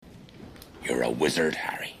You're a wizard,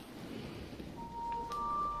 Harry.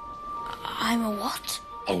 I'm a what?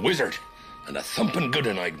 A wizard. And a thumping good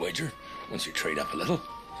one, I'd wager, once you trade up a little.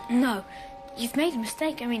 No, you've made a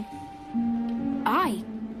mistake. I mean, I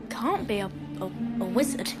can't be a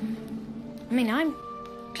wizard. I mean, I'm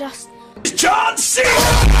just... John C!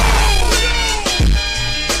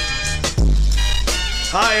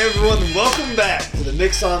 Hi, everyone, and welcome back to the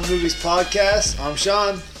Mix on Movies podcast. I'm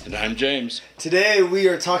Sean. And I'm James. Today we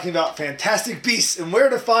are talking about Fantastic Beasts and where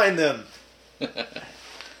to find them.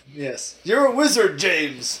 Yes. You're a wizard,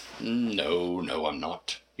 James. No, I'm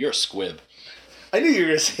not. You're a squib. I knew you were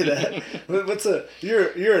going to say that.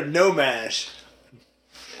 You're a no-mash.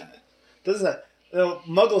 Doesn't that... No,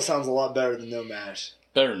 Muggle sounds a lot better than no-mash.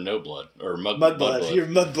 Better than no blood. Or Mudblood. You're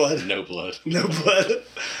Mudblood. No blood. No blood.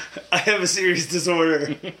 I have a serious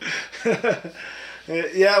disorder.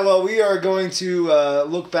 Yeah, well, we are going to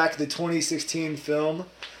look back at the 2016 film.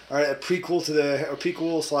 All right, a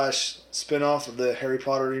prequel slash spinoff of the Harry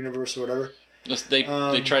Potter universe or whatever.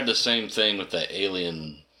 They tried the same thing with that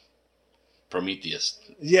alien Prometheus.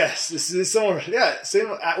 Yes, this is someone. Yeah, same.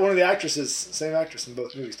 One of the actresses, same actress in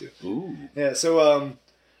both movies too. Ooh. Yeah. So,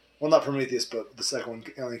 well, not Prometheus, but the second one,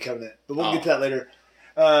 Alien Covenant. But we'll get to that later.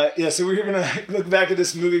 Yeah. So we're gonna look back at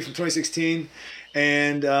this movie from 2016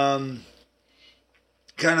 and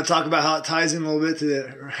kind of talk about how it ties in a little bit to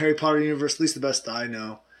the Harry Potter universe, at least the best I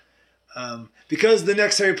know. Because the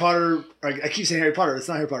next Harry Potter, I keep saying Harry Potter, it's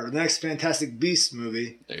not Harry Potter. The next Fantastic Beasts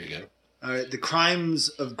movie. There you go. All right, The Crimes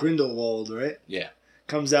of Grindelwald, right? Yeah.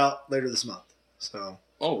 Comes out later this month. So.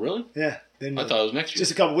 Oh, really? Yeah. I thought it was next year.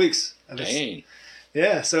 Just a couple weeks. Dang.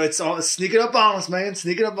 Yeah, so it's sneaking up on us, man.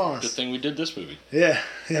 Sneaking up on us. Good thing we did this movie. Yeah,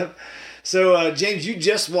 yep. So, James, you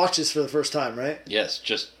just watched this for the first time, right? Yes,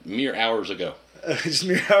 just mere hours ago. Just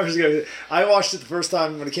mere hours ago. I watched it the first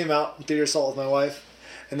time when it came out in theater, saw it with my wife.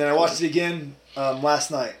 And then I watched it again last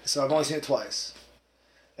night. So I've only seen it twice.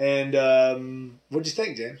 And what'd you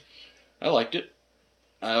think, James? I liked it.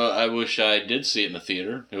 I wish I did see it in the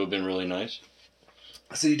theater. It would have been really nice.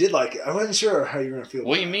 So you did like it. I wasn't sure how you were going to feel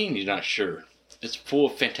What about do you mean you're not sure? It's full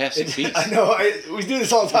of fantastic beasts. I know. We do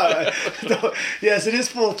this all the time. Yes, it is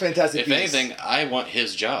full of fantastic beasts. If anything, I want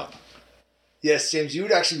his job. Yes, James, you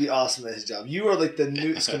would actually be awesome at his job. You are like the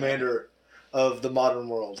Newt Scamander of the modern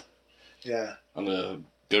world. Yeah. I'm going to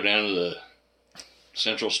go down to the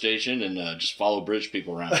central station and just follow bridge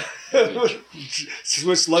people around.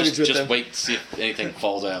 Switch luggage with them. Just wait to see if anything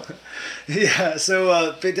falls out. Yeah,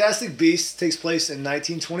 so Fantastic Beasts takes place in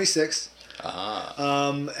 1926.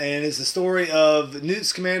 And it's the story of Newt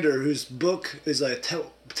Scamander, whose book is a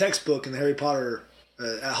textbook in the Harry Potter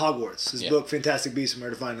at Hogwarts. His book, Fantastic Beasts and Where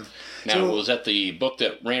to Find Them. Now, was that the book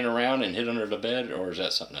that ran around and hid under the bed, or is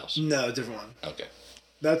that something else? No, a different one. Okay.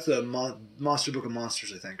 That's the Monster Book of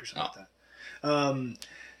Monsters, I think, or something like that.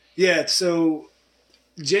 Yeah, so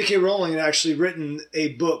J.K. Rowling had actually written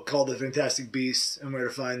a book called The Fantastic Beasts and Where to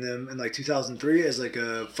Find Them in like 2003 as like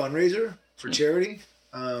a fundraiser for charity.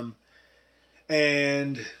 And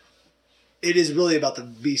it is really about the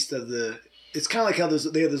beast of the... It's kind of like how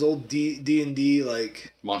they have those old D&D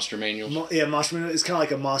like... Monster manuals? Monster manual. It's kind of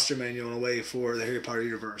like a monster manual in a way for the Harry Potter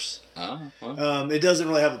universe. Oh, well. It doesn't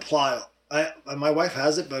really have a plot. My wife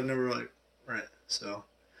has it, but I've never really read it. So,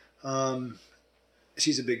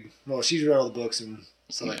 she's she's read all the books and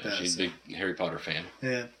stuff like that. She's a big Harry Potter fan.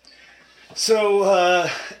 Yeah. So,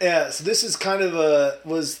 so this is kind of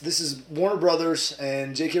this is Warner Brothers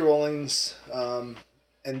and J.K. Rowling's,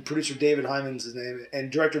 and producer David Hyman's his name,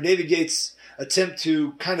 and director David Yates' attempt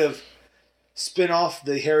to kind of spin off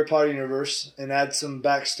the Harry Potter universe and add some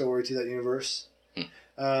backstory to that universe.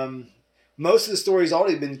 Most of the story's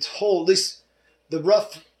already been told. At least the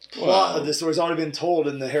rough plot of the story's already been told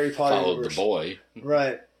in the Harry Potter universe. Followed the boy.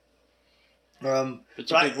 Right.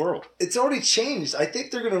 It's a big world. It's already changed. I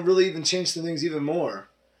think they're going to really even change some things even more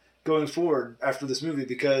going forward after this movie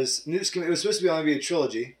because it was supposed to only be a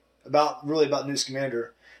trilogy about Newt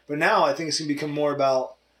Scamander, but now I think it's going to become more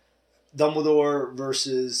about Dumbledore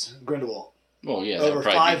versus Grindelwald. Well, yeah, over that'll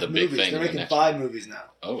probably 5 be the big movies. thing. They're making 5 movies now.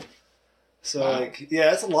 Oh. So, wow.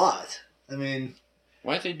 that's a lot. I mean...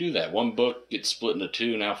 Why'd they do that? One book gets split into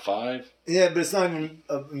 2, now 5? Yeah, but it's not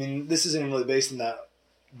even... this isn't even really based on that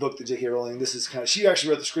book that J.K. Rowling... This is kind of... She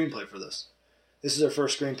actually wrote the screenplay for this. This is her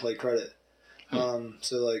first screenplay credit.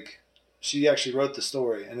 So, she actually wrote the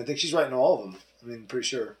story. And I think she's writing all of them. I mean, pretty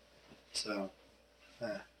sure. So,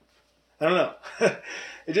 I don't know.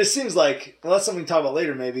 It just seems like... Well, that's something we can talk about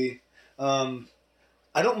later, maybe. I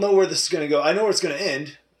don't know where this is going to go. I know where it's going to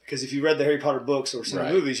end. Because if you read the Harry Potter books or seen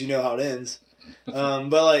the movies, you know how it ends.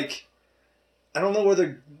 But I don't know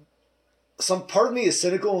whether some part of me is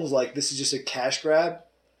cynical and was like, this is just a cash grab.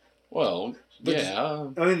 Well, But yeah.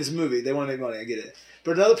 I mean, this movie, they want to make money. I get it.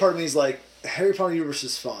 But another part of me is like, Harry Potter universe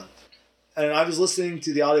is fun. And I was listening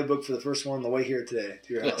to the audiobook for the first one on the way here today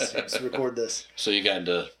to your house to record this. So you got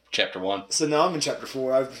into chapter 1? So now I'm in chapter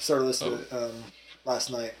 4. I've started listening to it last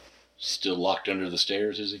night. Still locked under the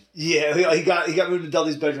stairs, is he? Yeah, he got moved to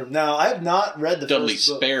Dudley's bedroom. Now, I have not read the Dudley's first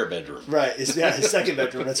book. spare bedroom. Right, his second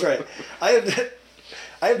bedroom. That's right. I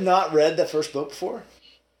have not read that first book before.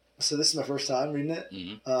 So this is my first time reading it.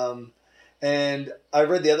 Mm-hmm. And I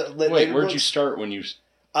read the other. Wait, where'd you start when you?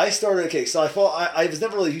 I started. Okay, so I was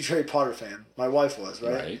never really a huge Harry Potter fan. My wife was,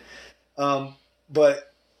 right?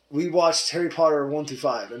 But we watched Harry Potter 1 through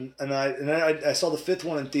 5, and I saw the 5th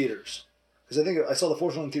one in theaters because I think I saw the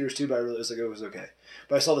 4th one in theaters too. But I really was like, it was okay.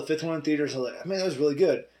 But I saw the 5th one in theaters. I was like, man, that was really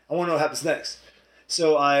good. I want to know what happens next.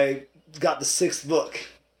 So I got the 6th book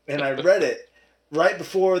and I read it right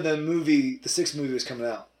before the 6th movie was coming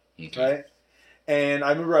out. Okay. Right. And I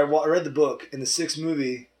remember I read the book, and the 6th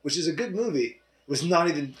movie, which is a good movie, was not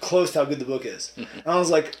even close to how good the book is. And I was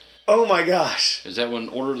like, oh my gosh. Is that one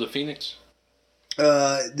Order of the Phoenix?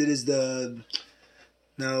 That is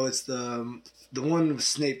it's the one with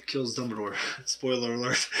Snape kills Dumbledore. Spoiler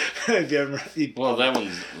alert. If you Well, that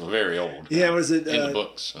one's very old. Yeah, what is it? In the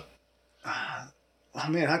books. Oh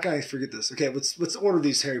man, how can I forget this? Okay, let's order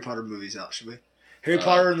these Harry Potter movies out, should we? Harry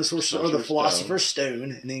Potter and the Sorcerer's or the Philosopher's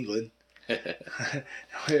Stone in England.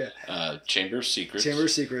 Chamber of Secrets. Chamber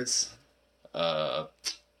of Secrets. The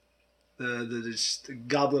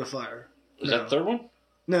Goblet of Fire. Is that the third one?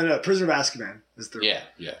 No. Prisoner of Azkaban is the third.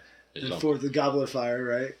 Yeah. And 4th, the Goblet of Fire,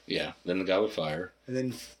 right? Yeah. Then the Goblet of Fire. And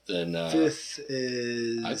then 5th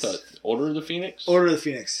is I thought Order of the Phoenix. Order of the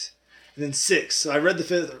Phoenix. And then 6. So I read the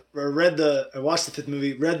 5th. I watched the 5th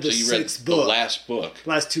movie. Read the 6th book. The last book.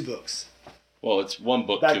 Last 2 books. Well, it's one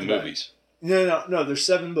book, Back 2 to back. movies. No. There's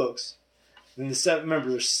 7 books. And remember,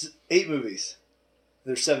 there's 8 movies.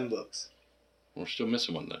 There's 7 books. We're still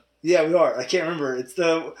missing one though. Yeah, we are. I can't remember. It's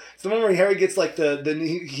the one where Harry gets like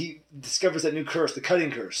he discovers that new curse, the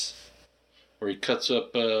cutting curse. Where he cuts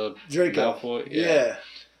up Draco. Malfoy. Yeah.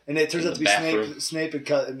 And it turns In out to the be bathroom. Snape and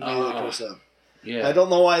cut and made the curse up. Yeah. I don't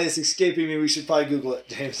know why it's escaping me. We should probably Google it,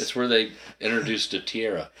 James. It's where they introduced a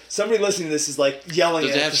tiara. Somebody listening to this is like yelling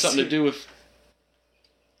Does at it have something to do with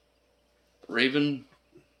Raven?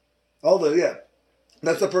 Although, yeah.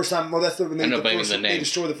 That's the first time. Well, that's when I know by the they name.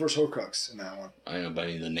 destroy the first Horcrux in that one. I know by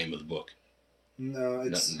the name of the book. No,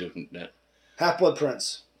 it's Nothing different than that. Half-Blood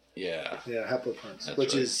Prince. Yeah. Yeah, Half-Blood Prince, That's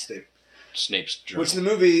which right. is Snape. Snape's journal. Which in the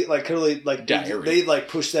movie, like, clearly, like, Diary. they like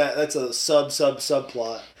push that. That's a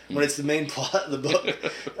subplot when it's the main plot of the book,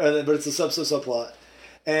 but it's a subplot.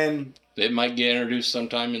 And It might get introduced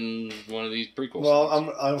sometime in one of these prequels.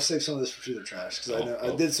 well, I'll save some of this for Truth or Trash because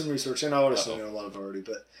I did some research and I would assume know a lot of it already.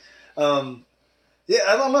 But yeah,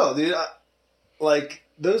 I don't know, dude. Like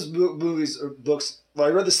those movies or books. Well,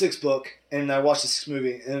 I read the 6th book and I watched the 6th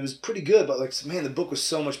movie and it was pretty good. But like, man, the book was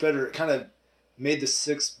so much better. It kind of made the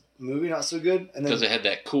 6th movie not so good. And then because it had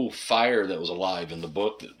that cool fire that was alive in the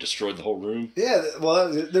book that destroyed the whole room. yeah, well,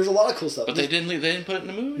 there's a lot of cool stuff. But they didn't put it in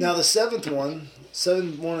the movie. Now the 7th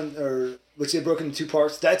one, or which they broke into 2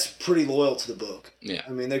 parts, that's pretty loyal to the book. Yeah.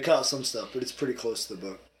 I mean, they cut out some stuff, but it's pretty close to the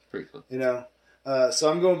book. Pretty cool. You know, so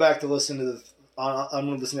I'm going back to listen to I'm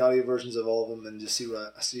going to listen to audio versions of all of them and just see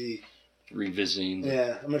what I see. Revisiting.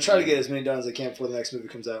 Yeah, I'm going to try to get as many done as I can before the next movie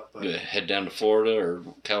comes out. But Head down to Florida or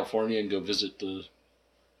California and go visit the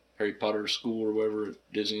Harry Potter school or whatever at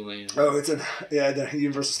Disneyland. oh, it's the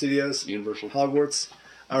Universal Studios, Universal. Hogwarts,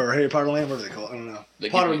 or Harry Potter Land. What do they call it? I don't know. They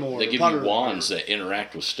Pottermore. give you wands that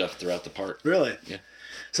interact with stuff throughout the park. Really? Yeah.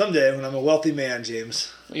 Someday when I'm a wealthy man,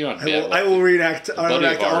 James, You don't have to I will reenact. A buddy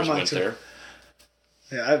of all ours my went there.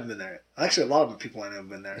 Yeah, I haven't been there. Actually, a lot of people I know have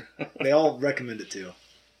been there. They all recommend it too.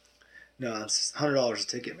 No, it's $100 a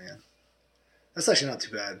ticket, man. That's actually not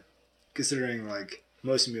too bad, considering like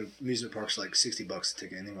most amusement parks are like $60 a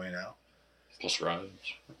ticket anyway now. Plus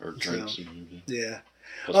rides or drinks. And everything. Yeah.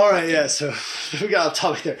 Plus All right, parking. yeah. So we got a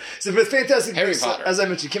topic there. So, but Fantastic Harry Beasts, Potter. as I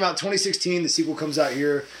mentioned, came out in 2016. The sequel comes out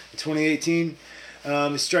here in 2018.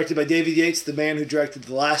 It's directed by David Yates, the man who directed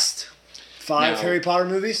the last 5 Now, Harry Potter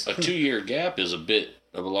movies. A 2-year gap is a bit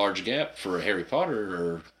of a large gap for Harry Potter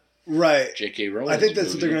or Right. J.K. Rowling. I think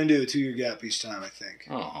that's what they're going to do, a 2-year gap each time, I think.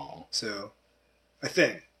 Oh. So, I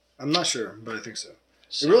think. I'm not sure, but I think so.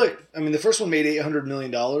 It really, I mean, the first one made $800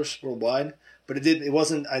 million worldwide, but it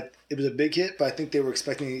was a big hit, but I think they were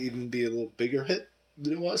expecting it to even be a little bigger hit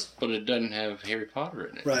than it was. But it doesn't have Harry Potter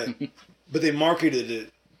in it. Right. But they marketed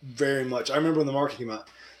it very much. I remember when the market came out.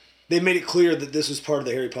 they made it clear that this was part of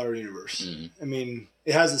the Harry Potter universe. I mean,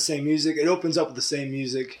 it has the same music. It opens up with the same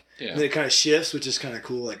music. Yeah. And then it kind of shifts, which is kind of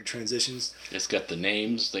cool, like it transitions. It's got the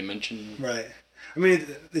names they mentioned. Right. I mean,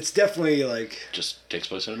 it's definitely like... Just takes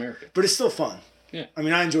place in America. But it's still fun. Yeah. I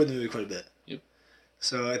mean, I enjoyed the movie quite a bit. Yep.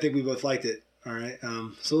 So I think we both liked it. All right.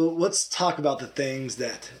 So let's talk about the things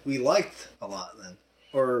that we liked a lot then.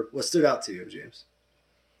 Or what stood out to you, James.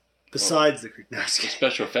 Besides the creek. No, I'm just kidding.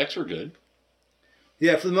 Special effects were good.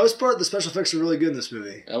 Yeah, for the most part, the special effects are really good in this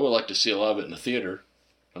movie. I would like to see a lot of it in the theater.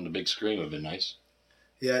 On the big screen would have been nice.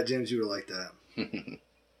 Yeah, James, you would like that.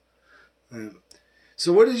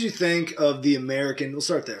 So what did you think of the American... We'll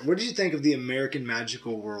start there. What did you think of the American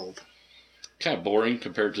magical world? Kind of boring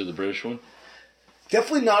compared to the British one.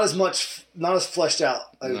 Definitely not as fleshed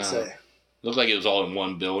out, I would say. Looked like it was all in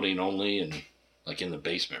one building only and like in the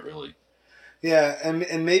basement, really. Yeah,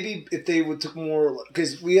 and maybe if they would took more...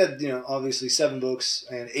 Because we had, obviously 7 books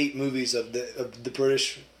and 8 movies of the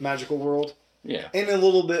British magical world. Yeah. And a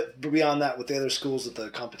little bit beyond that with the other schools at the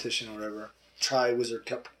competition or whatever. Tri-Wizard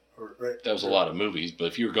Cup. Right? That was a lot of movies, but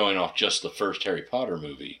if you were going off just the first Harry Potter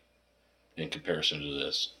movie in comparison to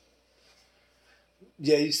this...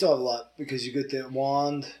 Yeah, you still have a lot because you get the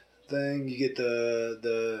wand thing, you get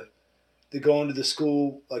the going to the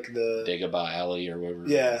school, like the... Dagobah Alley or whatever.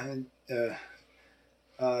 Yeah, and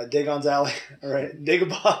Dagon's Alley, all right?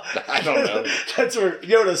 Dagobah. I don't know. That's where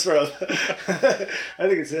Yoda's from. I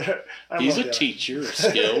think it's... He's a teacher of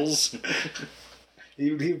skills.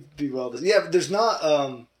 He'd be well... Yeah, but there's not...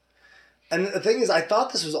 and the thing is, I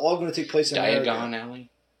thought this was all going to take place in Diagon Alley?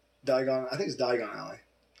 Diagon. I think it's Diagon Alley.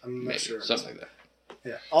 I'm not Maybe, sure. something like that.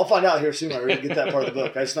 Yeah, I'll find out here soon. I really get that part of the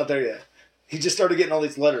book. I'm just not there yet. He just started getting all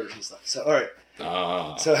these letters and stuff. So, all right.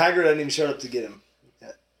 So Hagrid hadn't even showed up to get him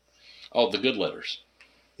yet. Oh, the good letters.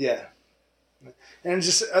 Yeah. And I'm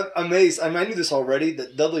just amazed. I mean, I knew this already,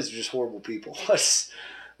 that Dudleys are just horrible people.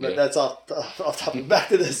 But that's off topic. Back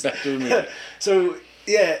to this. Back to the movie. So,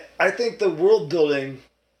 yeah, I think the world building,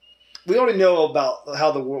 we already know about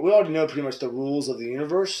how we already know pretty much the rules of the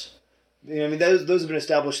universe. I mean, those have been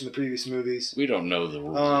established in the previous movies. We don't know the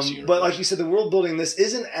rules of this universe. But like you said, the world building, this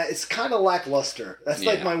isn't... It's kind of lackluster. That's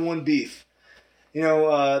like my one beef. They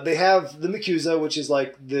have the MACUSA, which is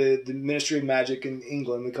like the Ministry of Magic in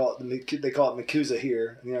England. They call it MACUSA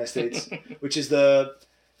here in the United States, which is the...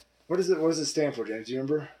 What does it stand for, James? Do you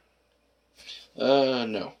remember?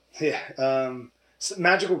 No. Yeah.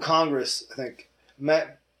 Magical Congress, I think.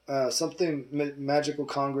 Magical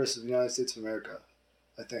Congress of the United States of America,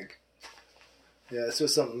 I think. Yeah, it's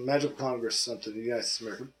just something, Magical Congress, something, the United States of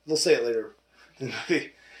America. We'll say it later in the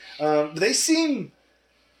movie. But they seem,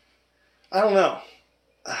 I don't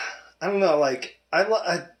know, like,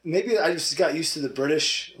 maybe I just got used to the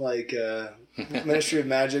British, like, Ministry of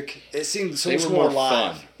Magic. It seemed so much more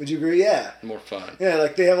alive. Fun. Would you agree? Yeah. More fun. Yeah,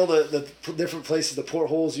 like they have all the different places, the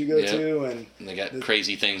portholes you go to. And they got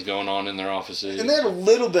crazy things going on in their offices. And they had a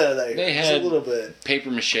little bit of that. They had a little bit.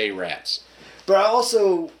 Paper mache rats. But I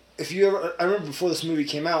also... I remember before this movie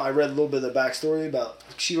came out, I read a little bit of the backstory about,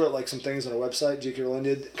 she wrote like some things on her website, J.K. Rowling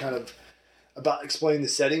did, kind of about explaining the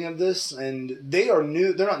setting of this, and they're not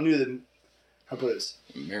new to, how put this?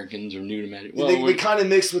 Americans are new to magic. Well, they kind of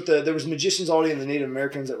mixed with there was magicians already and the Native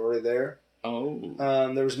Americans that were already there.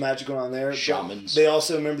 Oh. There was magic going on there. Shamans. They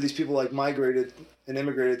also, remember these people like migrated and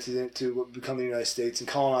immigrated to become the United States and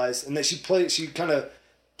colonized, and that she kind of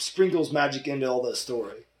sprinkles magic into all that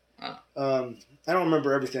story. I don't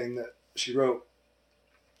remember everything that she wrote.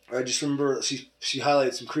 I just remember she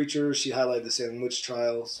highlighted some creatures. She highlighted the Salem witch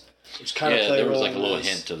trials, which kind of played a role. Yeah, there was like a little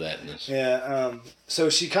hint to that in this. Yeah, so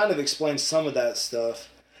she kind of explained some of that stuff.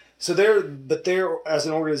 So they're as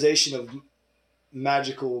an organization of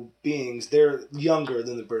magical beings, they're younger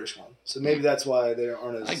than the British one. So maybe that's why they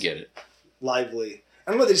aren't as... I get it. Lively.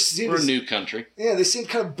 I don't know. They just seem... We're a new country. Yeah, they seem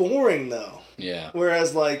kind of boring though. Yeah.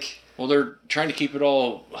 Whereas like... Well, they're trying to keep it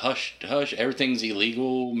all hush. Everything's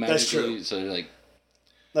illegal magically. That's true. So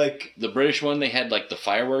like the British one, they had like the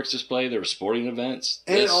fireworks display. There were sporting events.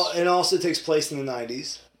 And it also takes place in the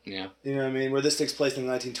 90s. Yeah. You know what I mean? Where this takes place in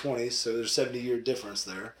the 1920s, so there's a 70-year difference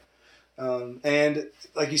there. And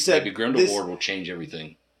like you said... Maybe Grindelwald will change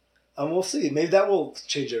everything. We'll see. Maybe that will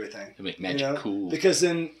change everything. To make magic cool. Because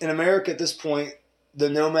in America at this point, the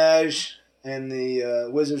No-Maj and the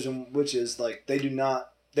wizards and witches, like, they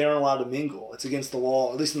aren't allowed to mingle. It's against the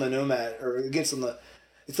law, at least in the No-Maj, or against them.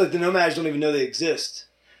 It's like the No-Maj don't even know they exist.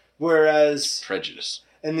 Whereas... Prejudice.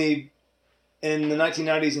 In the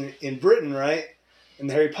 1990s in Britain, right, in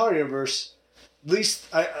the Harry Potter universe, at least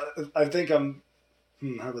I think how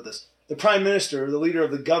about this? The Prime Minister, the leader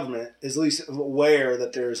of the government, is at least aware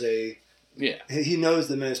that there's a Yeah. He knows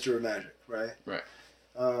the Minister of Magic, right? Right.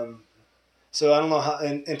 So I don't know how,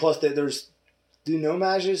 and plus there's, do no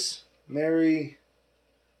mages marry?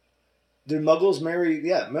 Do Muggles marry?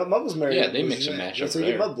 Yeah, Muggles marry. Yeah, they mix and match over so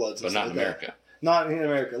there, get mudbloods, but not in like America. that. Not in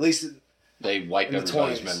America, at least. They wipe in the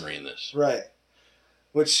everybody's 20s. memory in this. Right.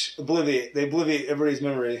 Which they obliviate everybody's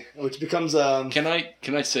memory, which becomes Can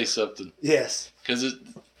I say something? yes. Because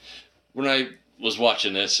when I was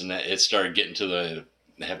watching this and it started getting to the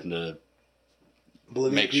having to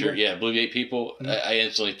Obliviate make people? sure, obliviate people, I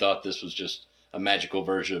instantly thought this was just a magical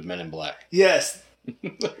version of Men in Black. Yes.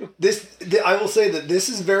 I will say that this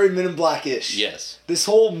is very Men in Black-ish. Yes. This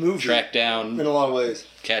whole movie, Track down, in a lot of ways.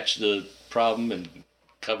 catch the problem, and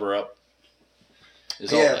cover up.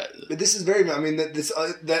 Is all Yeah, that. but this is very. I mean, that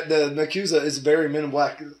the Makusa is a very Men in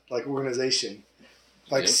Black like organization,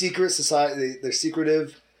 like Yeah. secret society. They're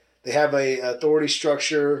secretive. They have a authority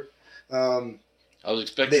structure. I was They,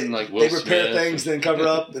 expecting like Will they repair Smith. things, then cover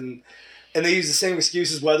up, and they use the same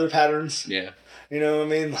excuses, weather patterns. Yeah. You know what I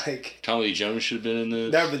mean? Like Tommy Lee Jones should have been in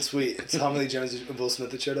this. that would have been sweet. It's Tommy Lee Jones and Will Smith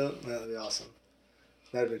that showed up. That'd be awesome.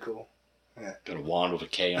 That'd be cool. Got a wand with a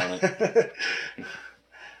K on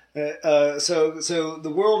it. So the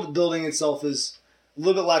world building itself is a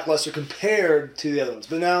little bit lackluster compared to the other ones.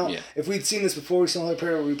 But now, Yeah. if we'd seen this before we saw the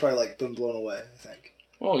pair, we'd probably like been blown away. I think,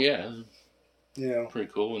 Oh yeah, you know,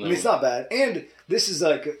 pretty cool. And I mean, it's not bad. And this is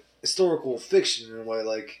like historical fiction in a way.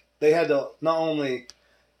 Like they had to not only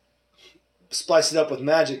splice it up with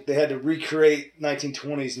magic, they had to recreate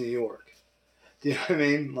 1920s New York. Do you know what I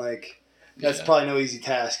mean? Like that's Yeah. probably no easy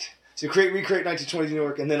task. So recreate 1920s New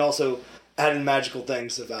York, and then also add in magical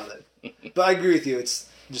things about it. But I agree with you. It's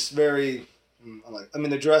just very. I mean,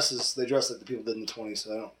 they dress like the people did in the 20s.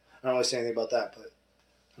 So I don't really say anything about that. But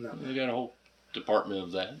no. They got a whole department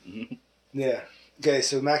of that. Yeah. Okay.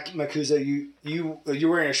 So Makusa, you're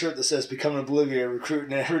wearing a shirt that says "Become an Obliviator,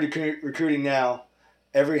 recruiting now,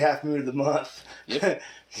 every half moon of the month." Yep.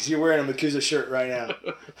 You're wearing a Makusa shirt right now.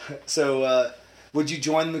 So, would you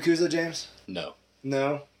join the Makusa, James? No.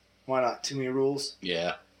 No. Why not? Too many rules.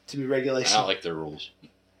 Yeah. Too many I regulations. don't like their rules.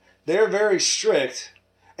 They're very strict,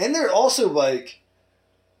 and they're also like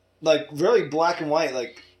really black and white.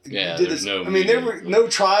 Like Yeah, did there's this. no I mean, there medium. were no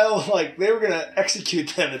trial. Like they were gonna execute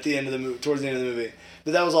them at the end of the movie, towards the end of the movie.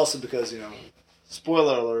 But that was also because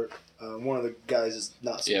spoiler alert, one of the guys is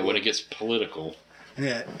not. Yeah, when it gets political,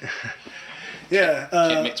 Yeah. Yeah.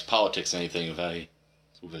 can't mix politics anything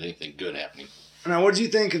with anything good happening. Now, what did you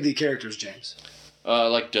think of the characters, James? I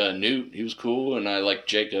liked Newt. He was cool, and I liked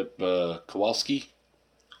Jacob Kowalski.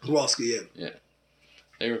 Kowalski, yeah. Yeah,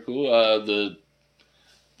 they were cool.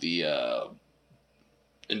 The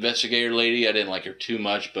investigator lady, I didn't like her too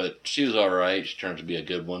much, but she was all right. She turned out to be a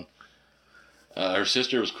good one. Her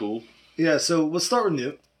sister was cool. Yeah. So let's start with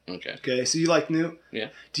Newt. Okay. Okay. So you like Newt? Yeah.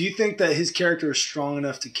 Do you think that his character is strong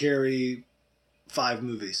enough to carry 5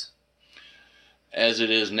 movies? As it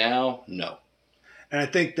is now, no. And I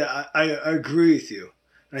think that I agree with you.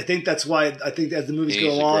 And I think that's why I think as the movies He go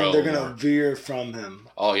needs to along, grow they're going to more. veer from him.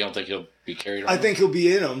 Oh, you don't think he'll be carried on? I think he'll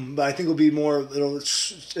be in them, but I think it'll be more.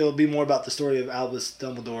 It'll be more about the story of Albus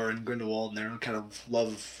Dumbledore and Grindelwald and their kind of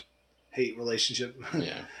love-hate relationship.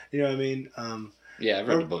 Yeah. You know what I mean? Yeah, I've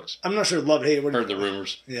read the books. I'm not sure love-hate. Heard the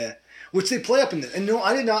rumors. Yeah, which they play up in this. And no,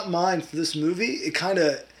 I did not mind for this movie. It kind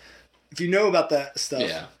of, if you know about that stuff,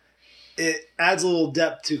 Yeah. it adds a little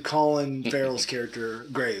depth to Colin Farrell's character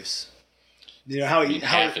Graves. You know how I he mean,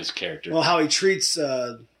 half his character. how he treats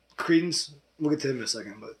Credence. We'll get to him in a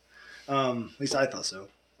second, but at least I thought so.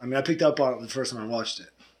 I mean, I picked up on it the first time I watched it.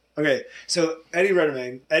 Okay, so I don't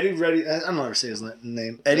know how to say his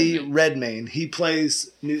name. Eddie Redmayne. He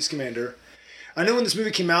plays Newt Scamander. I know when this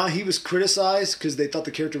movie came out, he was criticized because they thought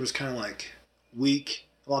the character was kind of like weak.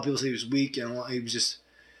 A lot of people say he was weak, and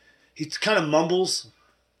he kind of mumbles.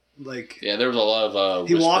 Like Yeah, there was a lot of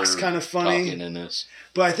he walks whisper kind of funny. talking in this.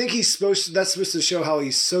 But I think that's supposed to show how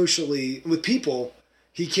he's socially with people.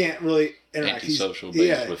 He can't really interact. Antisocial,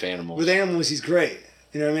 but with animals. With animals, he's great.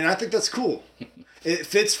 You know what I mean? I think that's cool. It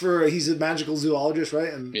fits he's a magical zoologist,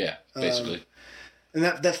 right? And, Yeah, basically. and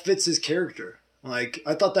that fits his character. Like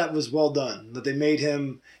I thought that was well done. That they made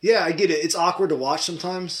him. Yeah, I get it. It's awkward to watch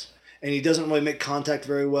sometimes, and he doesn't really make contact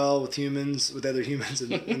very well with other humans,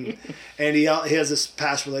 and he has this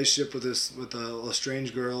past relationship with a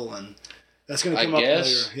strange girl, and that's going to come up later.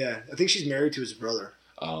 Yeah, I think she's married to his brother.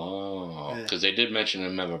 Oh, Yeah. because they did mention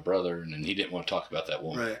him have a brother, and then he didn't want to talk about that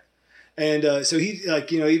woman. Right. And so he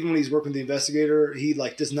even when he's working with the investigator, he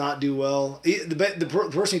does not do well. The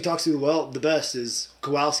person he talks to the best is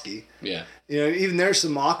Kowalski. Yeah. Even there's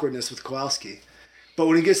some awkwardness with Kowalski. But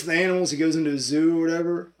when he gets to the animals, he goes into a zoo or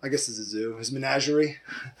whatever. I guess it's a zoo. His menagerie.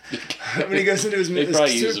 When he goes into his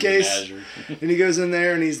suitcase, and he goes in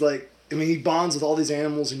there and he's like, I mean, he bonds with all these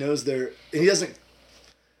animals. He knows and he doesn't,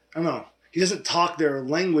 I don't know, he doesn't talk their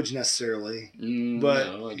language necessarily, but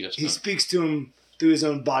no, I guess he not. speaks to them through his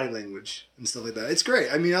own body language and stuff like that. It's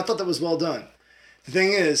great. I mean, I thought that was well done. The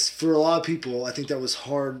thing is, for a lot of people, I think that was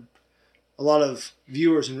hard. A lot of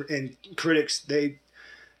viewers and critics,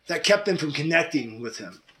 that kept them from connecting with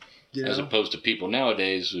him. You know? As opposed to people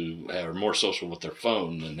nowadays who are more social with their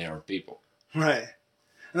phone than they are people. Right.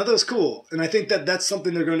 And I thought it was cool. And I think that that's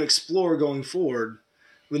something they're going to explore going forward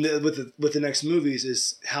with the next movies,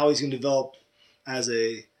 is how he's going to develop as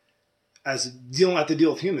dealing have to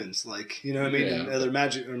deal with humans, like, you know what I mean, Yeah. and other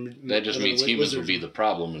magic. That just means humans will be the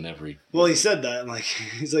problem in every. Well, he said that, like,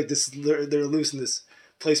 he's like this. They're loose in this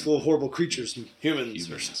place full of horrible creatures, humans.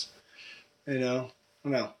 Versus, you know, I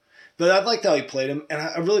don't know. But I liked how he played him, and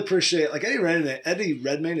I really appreciate, like, Eddie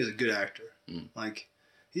Redmayne is a good actor. Like,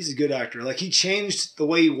 he's a good actor. Like, he changed the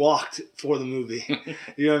way he walked for the movie.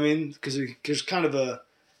 You know what I mean? Because there's kind of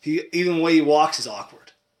even the way he walks is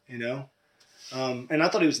awkward, you know? And I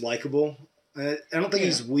thought he was likable. I don't think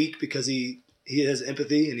he's weak because he has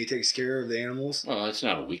empathy and he takes care of the animals. Well, that's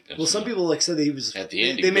not a weakness. Well, some people said that he was. At the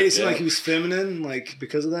end, they made it seem like he was feminine, like,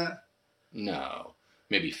 because of that. No,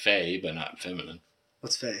 maybe fey, but not feminine.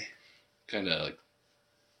 What's Faye? Kind of like.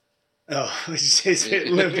 Oh, what did you say?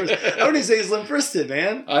 I wouldn't say he's limp-wristed,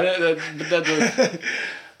 man. But that's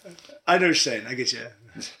I know what you're saying. I get you.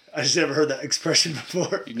 I just never heard that expression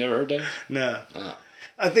before. You've never heard that? No. Oh.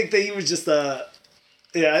 I think that he was just I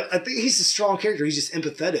think he's a strong character. He's just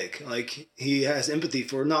empathetic. Like, he has empathy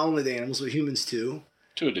for not only the animals, but humans too.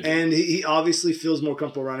 To a degree. And he obviously feels more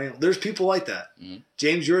comfortable around animals. There's people like that. Mm-hmm.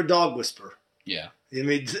 James, you're a dog whisperer. Yeah. I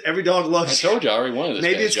mean, every dog loves you. I told you I already wanted this.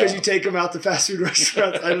 Maybe it's because you take them out to fast food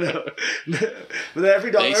restaurants. I don't know. But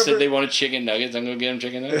every dog. They said they wanted chicken nuggets. I'm going to get them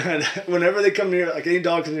chicken nuggets. Whenever they come near, like, any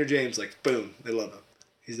dog comes near James, like, boom, they love him.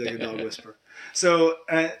 He's like a dog whisperer. So,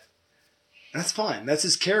 that's fine. That's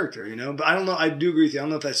his character, you know. But I don't know. I do agree with you. I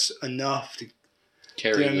don't know if that's enough to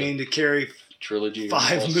carry. To carry trilogy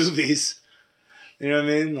 5 movies. You know what I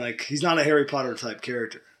mean? Like, he's not a Harry Potter type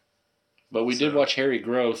character. But we did watch Harry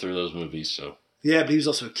grow through those movies, so. Yeah, but he was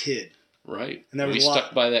also a kid. Right. And we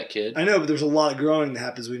stuck by that kid. I know, but there's a lot of growing that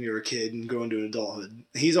happens when you're a kid and growing to adulthood.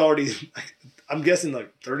 He's already, I'm guessing,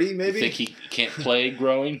 like 30 maybe. You think he can't play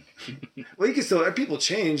growing? Well, you can still, people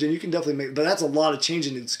change, and you can definitely but that's a lot of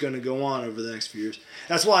changing that's going to go on over the next few years.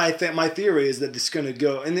 That's why I think my theory is that it's going to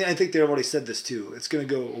go, and I think they've already said this too, it's going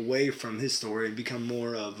to go away from his story and become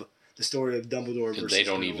more of the story of Dumbledore versus They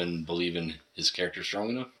don't even believe in his character strong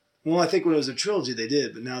enough? Well, I think when it was a trilogy, they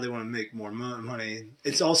did, but now they want to make more money.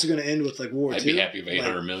 It's also going to end with, like, World War II. I'd be happy with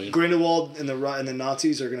 $800 million. Grindelwald and the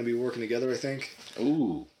Nazis are going to be working together, I think.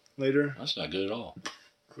 Ooh. Later. That's not good at all.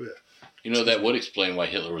 Yeah. You know, that would explain why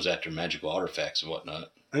Hitler was after magical artifacts and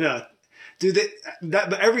whatnot. I know. Dude,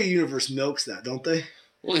 but every universe milks that, don't they?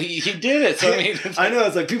 Well, he did it. So, I mean, I know.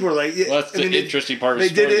 It's like people are like, yeah. Well, that's the interesting part of the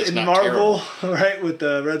story. They did it in Marvel, terrible. Right, with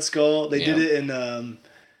the Red Skull. They did it in.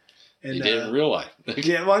 They did it in real life.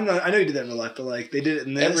 Yeah, well, I know you did that in real life, but, like, they did it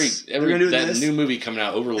in this. That new movie coming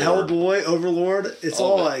out, Overlord. Hellboy, Overlord. It's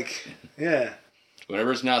all like, yeah.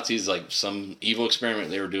 Whenever it's Nazis, like some evil experiment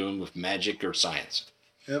they were doing with magic or science.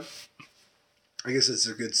 Yep. I guess it's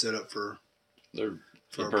a good setup for. They're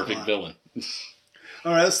the perfect villain.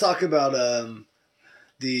 All right, let's talk about the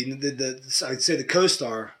I'd say the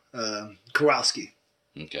co-star Kowalski.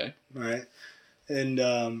 Okay. All right, and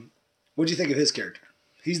what do you think of his character?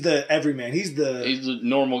 He's the everyman. He's the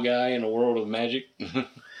normal guy in a world of magic.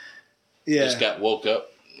 Yeah. Just got woke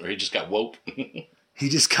up, or he just got woke. He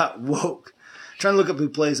just got woke. I'm trying to look up who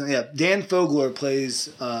plays him. Yeah, Dan Fogler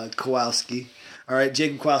plays Kowalski. All right,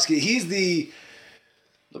 Jacob Kowalski. He's the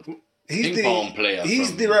ping pong player.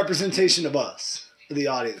 He's the representation of us, the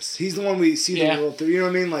audience. He's the one we see the world through. You know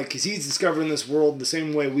what I mean? Like, because he's discovering this world the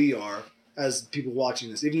same way we are as people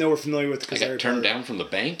watching this, even though we're familiar with it. I got turned down from the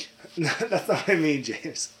bank? That's not what I mean,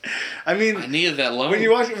 James. I mean, I needed that loan. When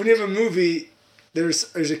you have a movie,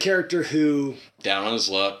 there's a character who down on his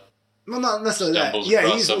luck. Well, not necessarily that. Yeah,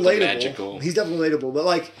 he's relatable. Magical. He's definitely relatable. But,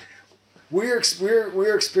 like, we're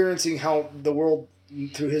experiencing how the world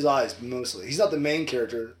through his eyes mostly. He's not the main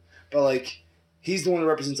character, but, like, he's the one that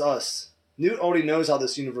represents us. Newt already knows how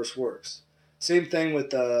this universe works. Same thing with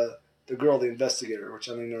the girl, the investigator, which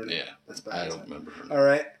I don't know. Yeah, that's bad. I don't remember her name. All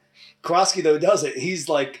right, Kowalski though does it. He's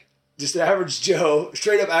like just an average Joe,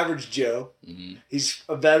 straight up average Joe. Mm-hmm. He's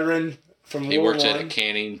a veteran from. He works at a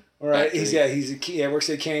canning All right, factory. he works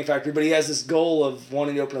at a canning factory, but he has this goal of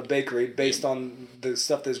wanting to open a bakery based on the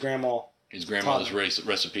stuff that his grandmother's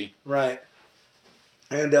recipe. Right,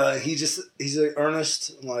 and he's an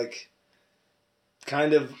earnest, like,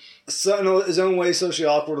 kind of in his own way socially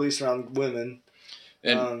awkward, at least around women.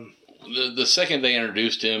 And the second they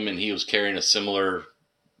introduced him, and he was carrying a similar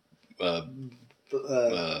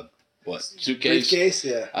suitcase? Briefcase,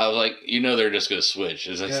 yeah. I was like, they're just going to switch.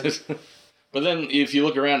 But then if you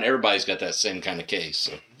look around, everybody's got that same kind of case.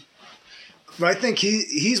 So. But I think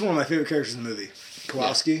he's one of my favorite characters in the movie.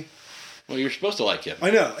 Kowalski. Yeah. Well, you're supposed to like him.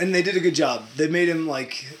 I know, and they did a good job. They made him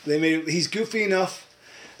he's goofy enough.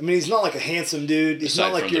 I mean, he's not like a handsome dude. He's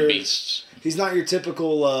not like the Beasts. He's not your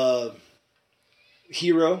typical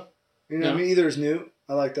hero. You know what I mean? Either is Newt.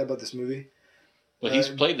 I like that about this movie. But he's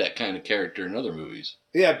played that kind of character in other movies.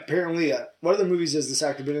 Yeah, apparently. What other movies has this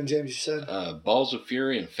actor been in, James, you said? Balls of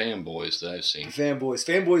Fury and Fanboys that I've seen. Fanboys.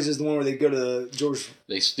 Fanboys is the one where they go to George...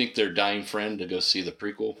 They sneak their dying friend to go see the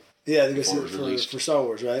prequel. Yeah, they go see it for Star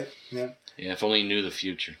Wars, right? Yeah. Yeah, if only he knew the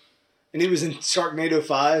future. And he was in Sharknado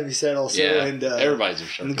 5, he said also. Yeah, and, everybody's in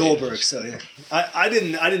Sharknado. And Goldberg, so yeah. I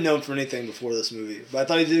didn't know him for anything before this movie, but I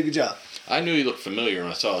thought he did a good job. I knew he looked familiar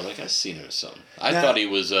when I saw it. I was like, I've seen him in something. I thought he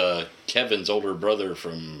was Kevin's older brother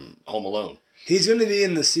from Home Alone. He's going to be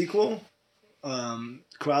in the sequel,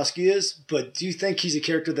 Kowalski is, but do you think he's a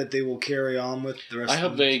character that they will carry on with the rest of the I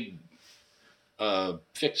hope they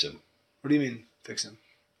fix him. What do you mean, fix him?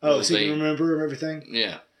 Oh, Well, so you can remember everything?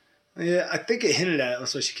 Yeah. Yeah, I think it hinted at it.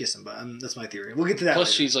 That's why she kissed him, but that's my theory. We'll get to that Plus,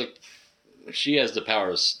 later. she's like, she has the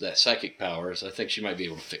powers, that psychic powers. I think she might be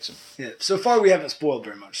able to fix him. Yeah, so far we haven't spoiled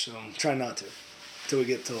very much, so I'm trying not to until we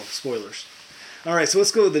get to spoilers. All right, so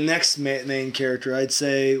let's go with the next main character. I'd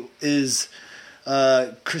say is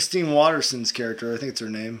Christine Watterson's character. I think it's her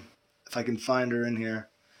name. If I can find her in here.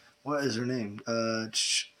 What is her name? The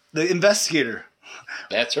investigator.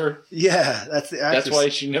 That's her? Yeah, that's the actress. That's why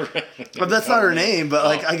she never... But that's not her name, but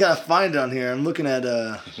like I gotta find it on here. I'm looking at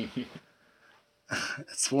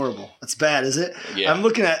it's horrible. It's bad, is it? Yeah. I'm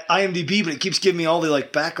looking at IMDb, but it keeps giving me all the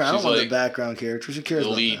like background. I She's don't want like the background characters. Who cares the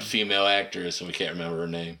about lead that? female actress, and we can't remember her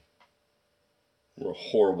name. We're a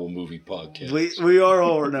horrible movie podcast. We are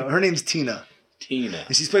all no. Her name's Tina. Tina.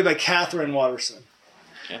 And she's played by Catherine Watterson.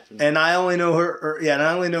 And I only know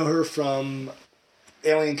her from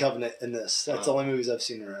Alien Covenant in this. That's the only movies I've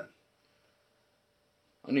seen her in.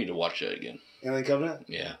 I need to watch that again. Alien Covenant?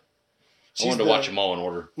 Yeah. I wanted to watch them all in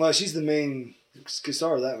order. Well, she's the main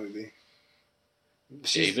star of that movie.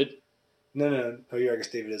 David? No. Oh, yeah, I guess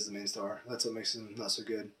David is the main star. That's what makes him not so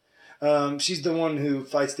good. She's the one who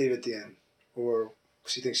fights David at the end. Or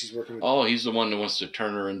she thinks she's working with... Oh, he's the one that wants to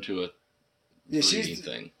turn her into a 3D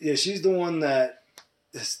thing. Yeah, she's the one that...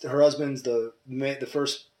 Her husband's the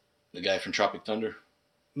first... The guy from Tropic Thunder?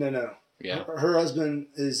 No. Yeah. Her husband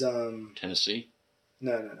is... Tennessee?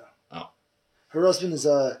 No. Oh. Her husband is...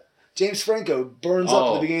 James Franco burns up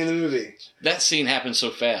at the beginning of the movie. That scene happened so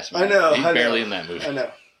fast, man. I know. He's barely in that movie. I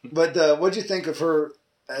know. But what'd you think of her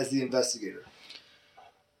as the investigator?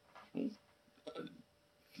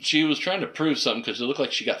 She was trying to prove something because it looked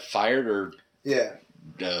like she got fired or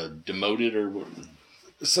demoted or...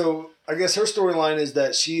 So I guess her storyline is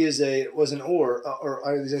that she was an Or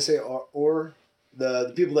did I say Or?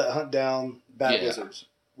 The people that hunt down bad wizards,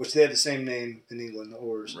 which they have the same name in England, the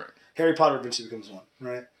Ors. Right. Harry Potter eventually becomes one,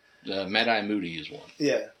 right? Mad-Eye Moody is one.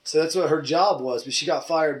 Yeah. So that's what her job was, but she got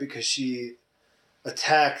fired because she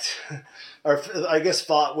attacked, or I guess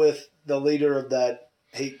fought with the leader of that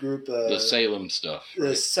hate group. The Salem stuff. Right?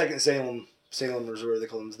 The second Salemers, or they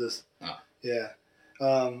call them this. Oh. Yeah.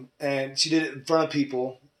 And she did it in front of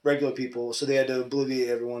people, regular people, so they had to obliviate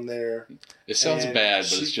everyone there. It sounds bad,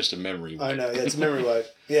 but it's just a memory wipe. I know, yeah, it's a memory wipe.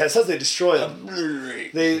 Yeah, it says they destroy them.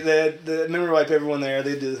 They memory wipe everyone there.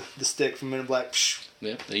 They did the stick from Men in Black.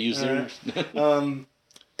 Yeah, they use their...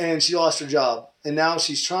 And she lost her job. And now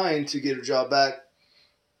she's trying to get her job back.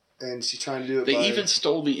 And she's trying to do it They even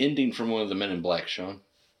stole the ending from one of the Men in Black, Sean.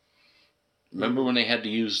 Remember when they had to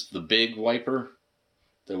use the big wiper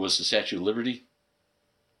that was the Statue of Liberty?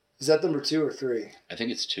 Is that number 2 or 3? I think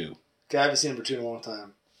it's 2. Okay, I haven't seen number 2 in a long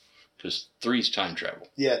time. Because 3's time travel.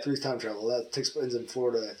 Yeah, 3's time travel. That takes place in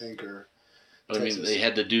Florida, I think, or But Texas. I mean, they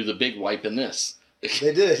had to do the big wipe in this.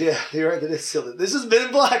 They did, yeah. You're right, they did steal it. This is Men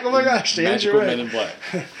in Black. Oh my gosh, James, Magical you're right. Men in Black.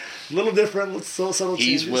 A little different, little subtle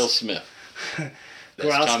changes. He's Will Smith. That's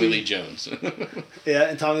Kowalski. Tommy Lee Jones. Yeah,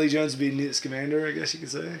 and Tommy Lee Jones would be Newt Scamander, I guess you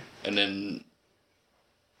could say. And then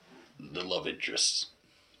the love interest.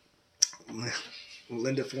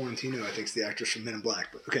 Linda Florentino, I think, is the actress from Men in Black.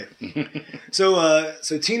 But okay,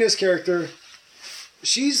 so Tina's character,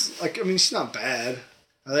 she's like, I mean, she's not bad.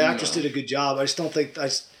 The actress did a good job. I just don't think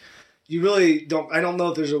you really don't. I don't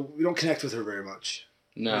know if we don't connect with her very much.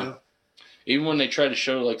 No. You know? Even when they try to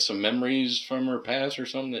show like some memories from her past or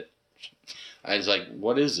something, that I was like,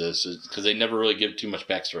 "What is this?" Because they never really give too much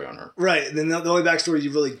backstory on her. Right. Then the only backstory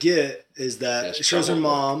you really get is that it shows her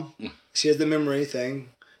mom. She has the memory thing.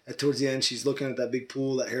 And towards the end, she's looking at that big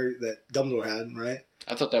pool that Dumbledore had. Right.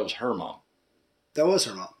 I thought that was her mom. That was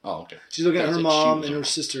her mom. Oh, okay. She's looking at her mom and her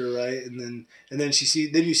sister, right? And then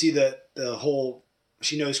you see that the whole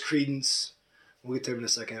she knows Credence. We'll get to him in a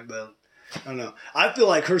second, but I don't know. I feel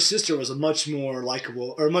like her sister was a much more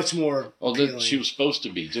likable or much more. Well, she was supposed to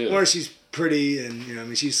be too. Where she's pretty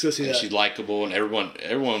and she's supposed to be. She's likable and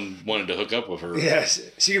everyone wanted to hook up with her. Yes,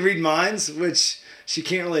 she can read minds, which she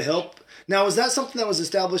can't really help. Now, was that something that was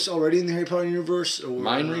established already in the Harry Potter universe? Or,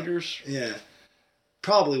 mind readers? Yeah.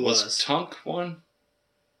 Probably was. Was Tunk one?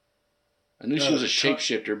 I knew she was a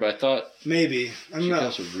shapeshifter, but I thought Maybe. I don't she know. could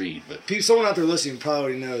also read. But Someone out there listening probably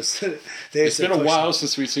already knows. it's been a while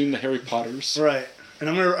since we've seen the Harry Potters. Right. And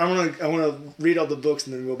I want to read all the books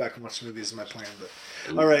and then go back and watch the movies is my plan. But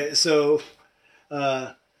all right, so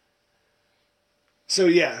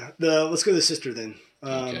yeah, let's go to the sister then.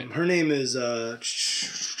 Okay. Her name is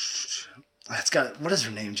what is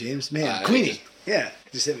her name, James? Man, Queenie. Yeah,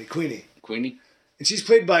 just hit me, Queenie. Queenie? And she's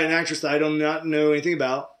played by an actress that I do not know anything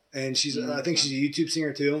about, and she's I think she's a YouTube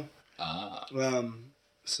singer too. Ah.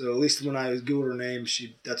 So at least when I googled her name,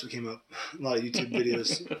 that's what came up. A lot of YouTube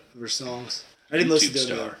videos of her songs. I didn't listen to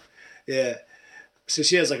them. Yeah. So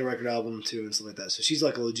she has like a record album too and stuff like that. So she's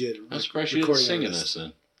like a legit. I'm surprised she didn't sing in this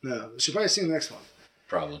then. No, she'll probably sing the next one.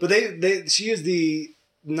 Probably. But she is the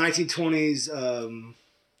 1920s.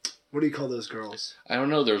 What do you call those girls? I don't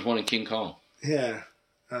know. There was one in King Kong. Yeah,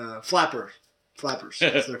 flappers. That's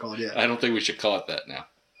what they're called. Yeah. I don't think we should call it that now.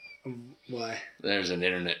 Why? There's an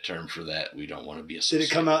internet term for that. We don't want to be associated.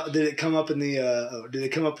 Did it come up in the? Did it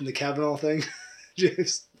come up in the Kavanaugh thing?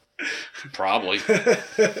 James? Probably.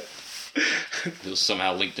 It was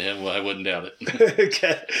somehow linked to him. Well, I wouldn't doubt it.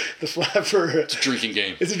 Okay. The flapper. It's a drinking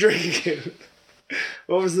game. It's a drinking game.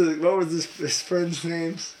 What was his friend's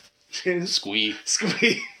names? James? Squee.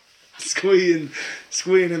 Squee and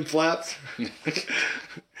Flaps.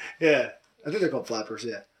 Yeah. I think they're called flappers,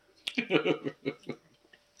 yeah.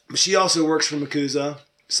 But she also works for MACUSA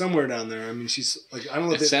somewhere down there. I mean, she's like, I don't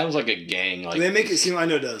know. It sounds like a gang. Like they make it seem. I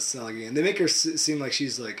know it does sound like a gang. They make her seem like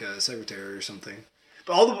she's like a secretary or something.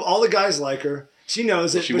 But all the guys like her. She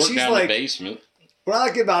knows it. She but worked she's down like, in the basement. what I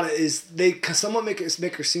like about it is they somewhat make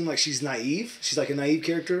her seem like she's naive. She's like a naive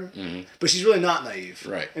character, but she's really not naive.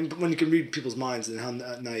 Right. And when you can read people's minds, then how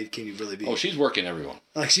naive can you really be? Oh, she's working everyone.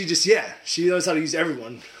 Like she knows how to use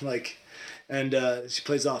everyone. Like. And she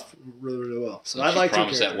plays off really, really well. So I like her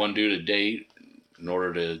promised character. that one dude a date in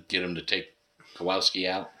order to get him to take Kowalski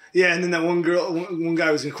out. Yeah, and then that one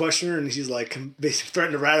guy was going to question her, and she's like basically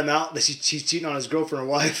threatened to rat him out that she's cheating on his girlfriend or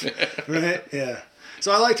wife. Right? Yeah.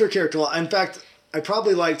 So I liked her character a lot. In fact, I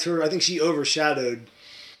probably liked her. I think she overshadowed.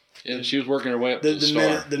 Yeah, she was working her way up to the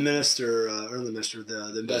star. The minister,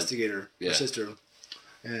 the investigator, her sister.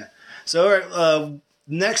 Yeah. So all right.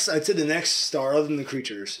 Next, I'd say the next star, other than the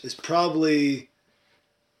creatures, is probably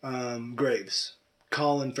Graves,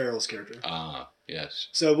 Colin Farrell's character. Yes.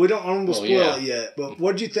 So I don't want to spoil it yet, but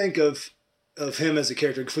what did you think of him as a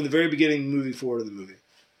character from the very beginning, moving forward in the movie?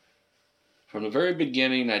 From the very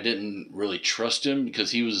beginning, I didn't really trust him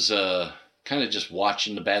because he was kind of just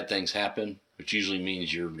watching the bad things happen, which usually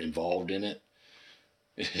means you're involved in it.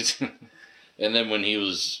 And then when he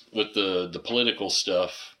was with the political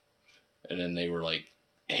stuff, and then they were like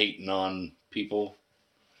hating on people,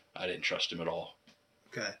 I didn't trust him at all.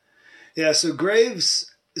 Okay. Yeah, so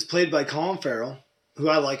Graves is played by Colin Farrell, who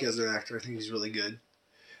I like as an actor. I think he's really good.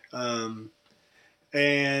 And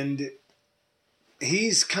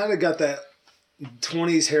he's kind of got that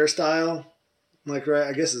 20s hairstyle. Like, right,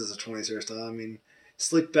 I guess it's a 20s hairstyle. I mean,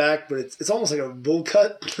 slicked back, but it's almost like a bowl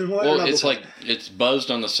cut. Well, it's like it's buzzed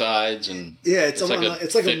on the sides and yeah, it's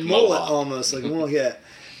like a mullet almost, like mullet, yeah.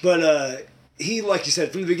 But he, like you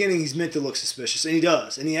said, from the beginning, he's meant to look suspicious, and he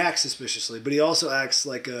does, and he acts suspiciously, but he also acts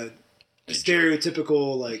like a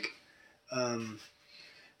stereotypical, like, I don't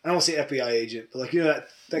want to say FBI agent, but like,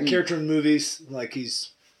 that character in movies, like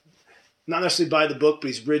he's not necessarily by the book, but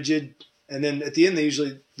he's rigid, and then at the end,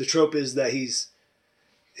 the trope is that he's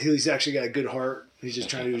actually got a good heart. He's just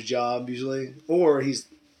trying to do his job usually, or he's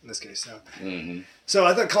in this case now. Mm-hmm. So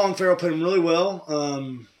I thought Colin Farrell played him really well.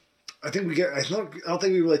 I don't think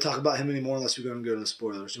we really talk about him anymore unless we're going to go to the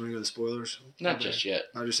spoilers. Do you want to go to the spoilers? Not just yet.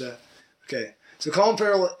 Not just yet. Okay. So Colin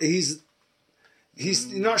Farrell, he's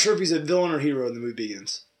not sure if he's a villain or hero in the movie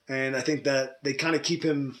begins, and I think that they kind of keep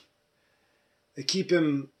him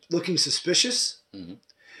looking suspicious. Mm-hmm.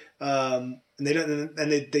 And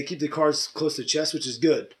they keep the cards close to the chest, which is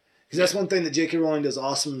good. Because that's one thing that J.K. Rowling does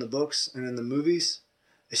awesome in the books and in the movies.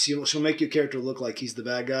 Is she'll make your character look like he's the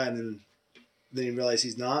bad guy, and then you realize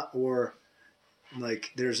he's not, or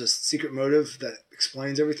like there's a secret motive that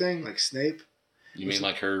explains everything, like Snape. You mean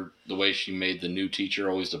like the way she made the new teacher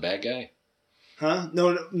always the bad guy? Huh?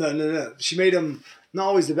 No. She made him not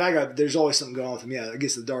always the bad guy, but there's always something going on with him. Yeah, I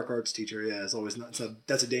guess the dark arts teacher. Yeah, it's always not.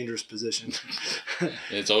 That's a dangerous position.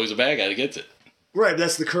 It's always a bad guy that gets it. Right, but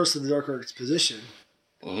that's the curse of the dark arts position.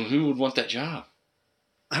 Well, who would want that job?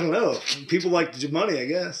 I don't know. People like money, I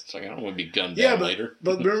guess. It's like, I don't want to be gunned down later.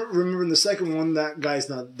 But remember in the second one, that guy's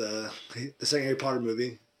not the second Harry Potter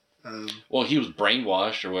movie. Well, he was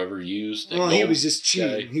brainwashed or whatever used. Well, he was just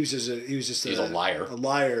cheating. He's a liar. A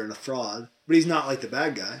liar and a fraud. But he's not like the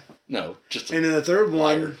bad guy. No, just and then the third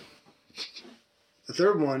liar.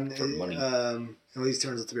 one, at least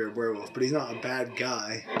turns out to be a werewolf, but he's not a bad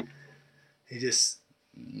guy. He just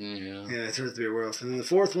it turns out to be a werewolf. And then the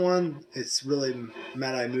fourth one, it's really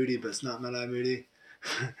Mad-Eye Moody, but it's not Mad-Eye Moody.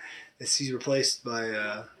 He's replaced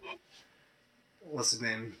by what's his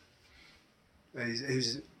name?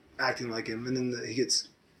 He's acting like him, and then he gets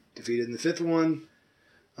defeated. In the fifth one,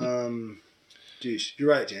 geez, you're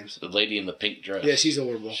right, James. The lady in the pink dress. Yeah, she's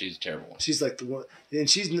horrible. She's a terrible one. She's like the one, and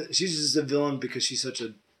she's just a villain because she's such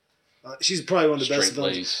a. She's probably one of the best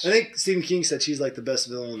villains. I think Stephen King said she's like the best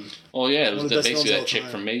villain. Oh yeah, it was basically that chick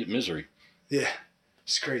from Misery. Yeah,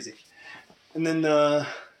 she's crazy. And then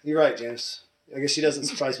you're right, James. I guess she doesn't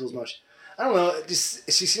surprise people as much. I don't know.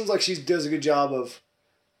 She seems like she does a good job of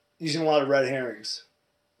using a lot of red herrings,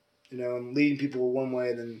 and leading people one way,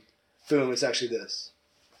 and then boom, it's actually this.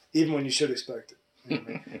 Even when you should expect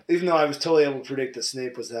it. Even though I was totally able to predict that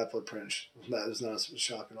Snape was the Half-Blood Prince. That was not a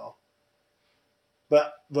shock at all.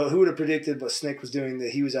 But who would have predicted what Snape was doing,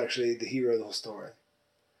 that he was actually the hero of the whole story?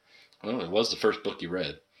 Well, it was the first book you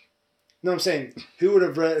read. No, I'm saying, who would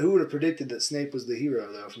have predicted that Snape was the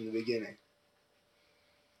hero, though, from the beginning?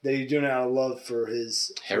 That he's doing it out of love for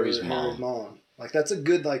Harry's mom. Like, that's a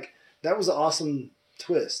good, that was an awesome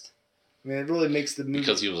twist. I mean, it really makes the movie...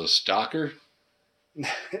 Because he was a stalker?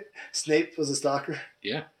 Snape was a stalker?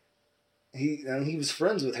 Yeah. He was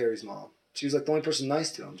friends with Harry's mom. She was, the only person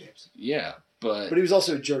nice to him, James. Yeah, but he was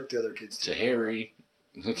also a jerk to other kids, too. To Harry.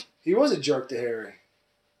 He was a jerk to Harry.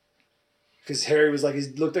 Because Harry was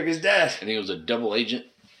he looked like his dad. And he was a double agent,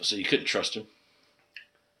 so you couldn't trust him.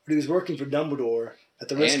 But he was working for Dumbledore at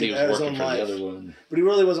the risk of his own life. And he was working for the other one. But he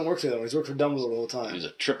really wasn't working for them. He was working for Dumbledore the whole time. He was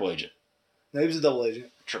a triple agent. No, he was a double agent.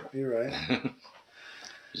 Triple. You're right.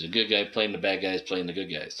 He's a good guy playing the bad guys playing the good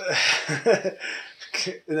guys.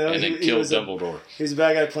 And then killed Dumbledore. He was a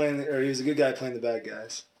bad guy he was a good guy playing the bad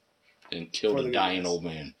guys. And killed a dying old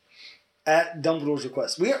man. At Dumbledore's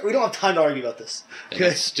request. We don't have time to argue about this. Okay?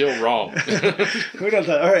 That's still wrong. We don't have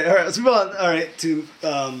time. All right. Let's move on. All right, to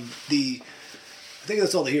I think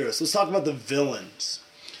that's all the heroes. Let's talk about the villains.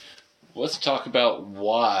 Let's talk about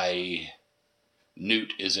why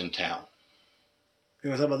Newt is in town. You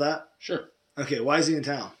want to talk about that? Sure. Okay, why is he in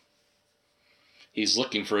town? He's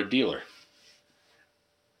looking for a dealer.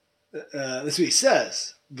 That's what he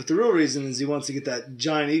says. But the real reason is he wants to get that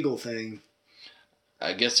giant eagle thing.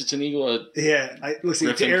 I guess it's an eagle. Yeah, looks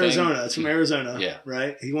like it's Arizona. Thing. It's from Arizona. Yeah.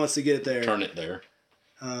 Right? He wants to get it there. Turn it there.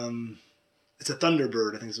 It's a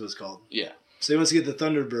Thunderbird, I think is what it's called. Yeah. So he wants to get the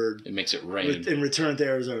Thunderbird. It makes it rain. And return it to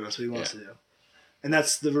Arizona. That's what he wants to do. And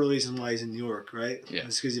that's the real reason why he's in New York, right? Yeah.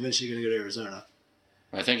 It's because he's eventually going to go to Arizona.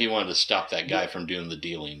 I think he wanted to stop that guy from doing the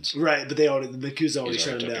dealings. Right, but the McHughes already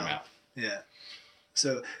shut him down. Him out. Yeah.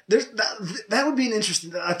 So there's that would be an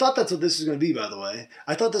interesting. I thought that's what this was going to be. By the way,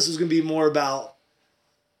 I thought this was going to be more about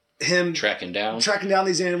him tracking down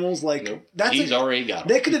these animals. Nope. He's already got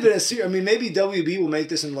them. That could have been a series. I mean, maybe WB will make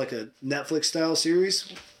this in a Netflix style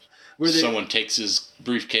series where someone takes his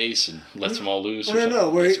briefcase and lets them all loose.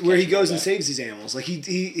 Where he goes and saves these animals. Like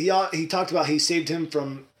he talked about he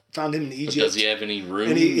found him in Egypt. But does he have any room?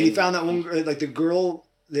 And he found that one the girl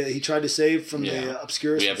that he tried to save from the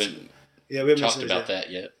Obscurus. We haven't talked about that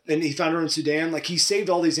yet. And he found her in Sudan. He saved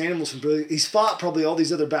all these animals from. He's fought probably all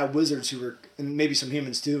these other bad wizards who were, and maybe some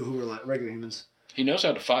humans too, who were regular humans. He knows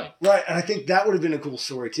how to fight. Right, and I think that would have been a cool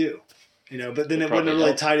story too. But then it wouldn't have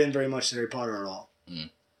really tied in very much to Harry Potter at all. Mm.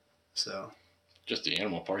 So. Just the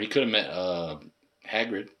animal part. He could have met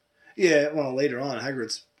Hagrid. Yeah, well, later on,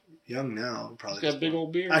 Hagrid's young now. Probably. He's got a big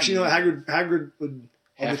old beard. Actually, no, Hagrid would.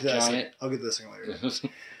 I'll get to this thing later.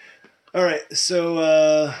 All right, so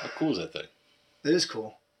how cool is that thing? It is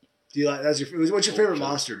cool. Do you like? What's your favorite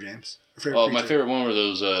monster, James? My favorite one were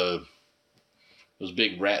those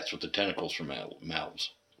big rats with the tentacles from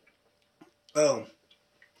mouths. Oh,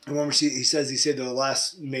 the one where he says he saved the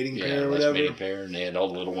last mating pair or whatever. Mating pair, and they had all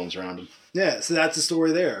the little ones around him. Yeah, so that's the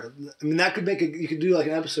story there. I mean, that could you could do like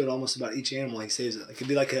an episode almost about each animal he saves it. It could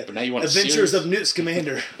be like Adventures of Newt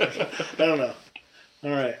Scamander. I don't know.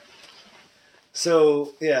 All right.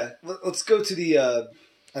 So yeah, let's go to the.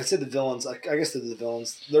 I said the villains. I guess they're the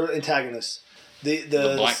villains. They're antagonists.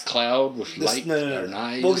 The Black Cloud with light or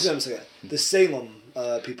knives. We'll get to them in a second. The Salem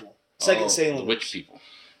people. Salem. The witch people.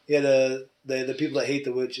 Yeah, the people that hate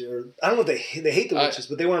the witch, or I don't know if they hate the witches,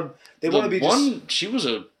 but they want to be one. She was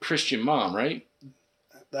a Christian mom, right?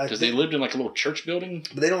 Because they lived in like a little church building.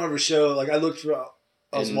 But they don't ever show. Like I looked for.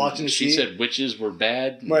 I was watching to see. She said witches were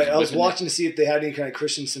bad. Right, I was watching to see if they had any kind of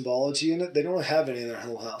Christian symbology in it. They don't really have any in their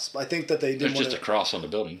whole house. But I think that they didn't. There's just a cross on the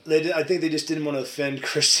building. I think they just didn't want to offend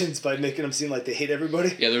Christians by making them seem like they hate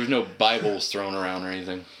everybody. Yeah, there was no Bibles thrown around or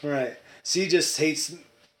anything. Right. She just hates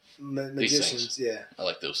magicians. Yeah, I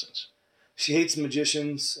like those things. She hates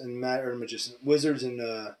magicians and wizards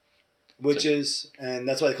and witches, and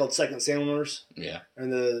that's why they called Second Salemers. Yeah.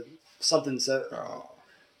 And the something.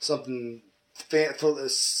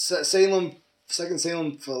 Salem, Second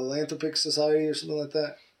Salem Philanthropic Society or something like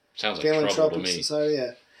that. Sounds like Family trouble to me. Society,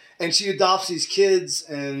 yeah. And she adopts these kids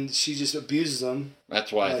and she just abuses them.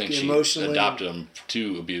 That's why I think she adopted them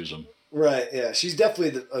to abuse them. Right, yeah. She's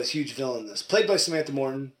definitely a huge villain in this. Played by Samantha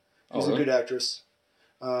Morton, who's a good actress.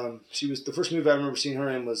 She was the first movie I remember seeing her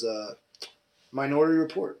in was Minority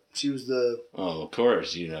Report. She was the... Oh, of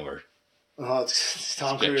course, you know her. Oh, it's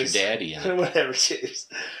Tom Cruise. Your daddy in it. Whatever she is.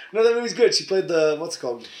 No, that movie's good. She played what's it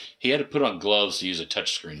called? He had to put on gloves to use a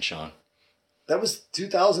touchscreen, Sean. That was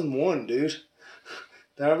 2001, dude.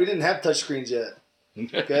 We didn't have touchscreens yet.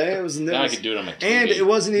 Okay? It was now I could do it on my TV. And it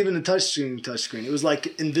wasn't even a touchscreen. It was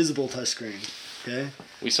like invisible touchscreen. Okay?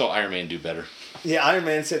 We saw Iron Man do better. Yeah, Iron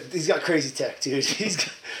Man said he's got crazy tech, dude.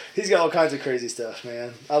 He's got all kinds of crazy stuff,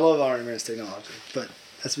 man. I love Iron Man's technology, but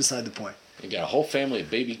that's beside the point. You got a whole family of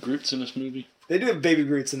baby Groots in this movie. They do have baby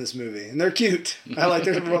Groots in this movie, and they're cute. They're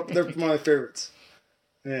one of my favorites.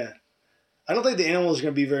 Yeah, I don't think the animals are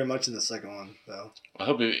going to be very much in the second one, though. I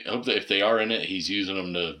hope that if they are in it, he's using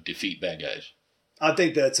them to defeat bad guys. I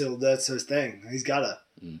think that's his thing. He's gotta.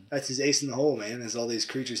 That's his ace in the hole, man. Is all these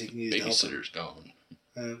creatures he can use. Babysitter's to help him.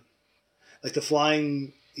 Gone. Like the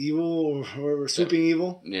flying evil or swooping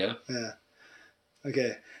evil. Yeah. Yeah.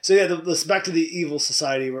 Okay. So yeah, let's back to the evil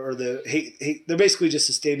society or the hate. They're basically just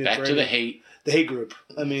a statement. Back to the hate. The hate group.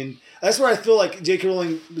 I mean, that's where I feel like J.K.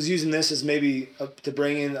 Rowling was using this as maybe to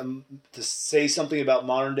bring in to say something about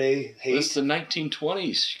modern day hate. It's the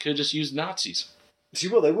 1920s. She could have just used Nazis. She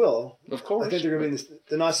will. They will. Of course. I think they're going to be.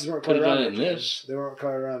 The Nazis weren't quite around yet. This. They weren't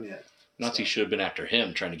quite around yet. Nazis should have been after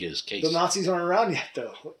him, trying to get his case. The Nazis aren't around yet,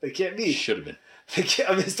 though. They can't be. Should have been. They can't,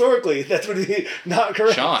 I mean, historically, that's what he not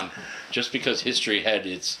correct. Sean, just because history had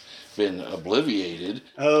been obliviated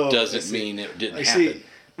doesn't mean it didn't happen.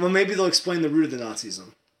 Well, maybe they'll explain the root of the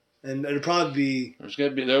Nazism, and it'll probably be. There's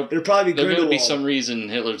going to be some reason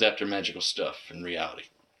Hitler's after magical stuff in reality.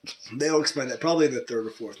 They'll explain that probably in the third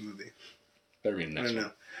or fourth movie. Better be the next one.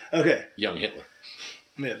 I don't know. Okay. Young Hitler.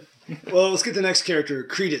 Yeah. Well, let's get the next character,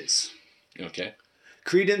 Credence. Okay.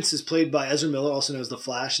 Credence is played by Ezra Miller, also known as the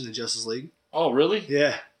Flash in the Justice League. Oh, really?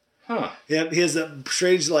 Yeah. Huh. Yeah, he has that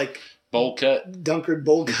strange, bowl cut. Dunkard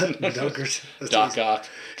bowl cut. Dunkard. Doc Ock.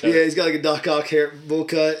 Yeah, he's got a Doc Ock hair bowl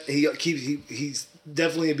cut. He's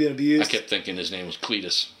definitely being abused. I kept thinking his name was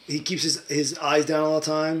Cletus. He keeps his eyes down all the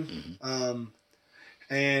time. Mm-hmm.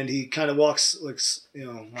 And he kind of walks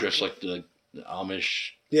dressed like the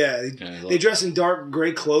Amish. Yeah, they dress in dark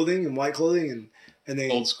gray clothing and white clothing, and they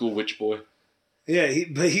old school witch boy. Yeah,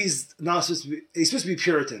 but he's not supposed to be. He's supposed to be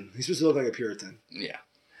Puritan. He's supposed to look like a Puritan. Yeah,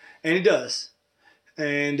 and he does.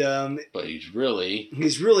 And but he's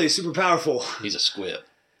really super powerful. He's a squib.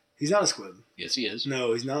 He's not a squib. Yes, he is.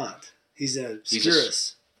 No, he's not. He's a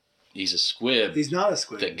Securus. He's a squib. He's not a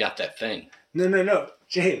squib that got that thing. No,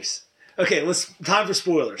 James. Okay, time for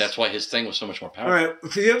spoilers. That's why his thing was so much more powerful. All right,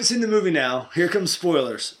 if you haven't seen the movie now, here comes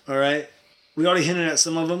spoilers. All right, we already hinted at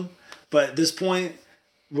some of them, but at this point,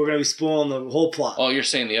 we're going to be spoiling the whole plot. Oh, you're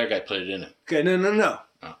saying the other guy put it in it. Okay, no.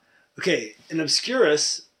 Oh. Okay, in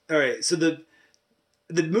Obscurus, all right, so the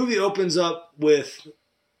movie opens up with,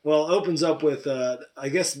 I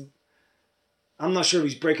guess, I'm not sure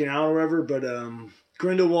if he's breaking out or whatever, but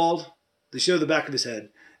Grindelwald, they show the back of his head.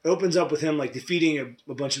 It opens up with him defeating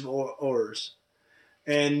a bunch of Aurors.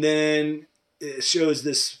 And then it shows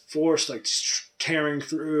this force tearing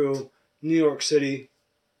through New York City.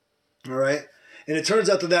 All right. And it turns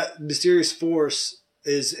out that mysterious force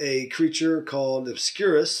is a creature called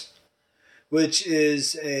Obscurus, which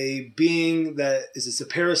is a being it's a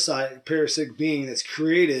parasitic being that's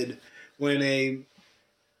created when a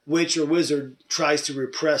witch or wizard tries to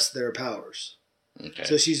repress their powers. Okay.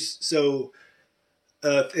 So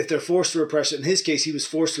if they're forced to repress it, in his case, he was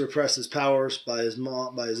forced to repress his powers by his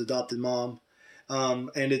mom, by his adopted mom, and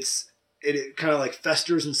it kind of like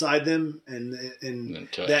festers inside them, and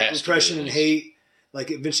that repression and hate,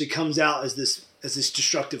 like, eventually comes out as this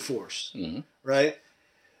destructive force, right?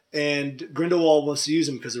 And Grindelwald wants to use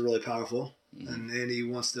them because they're really powerful, and he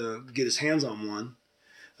wants to get his hands on one.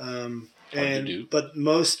 But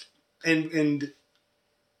most and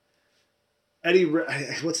Eddie,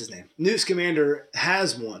 what's his name? Newt Scamander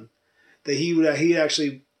has one that he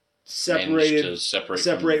actually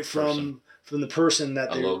separate from the person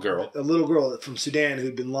that a little girl from Sudan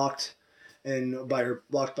who'd been locked by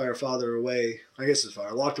her father away. I guess his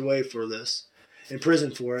father locked away for this, in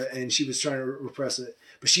prison for it, and she was trying to repress it.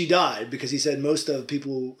 But she died because he said most of the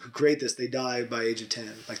people who create this, they die by age of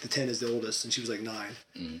 10. Like the 10 is the oldest, and she was like 9.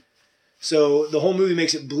 Mm-hmm. So the whole movie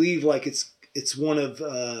makes it believe like it's one of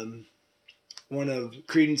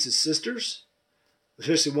Credence's sisters,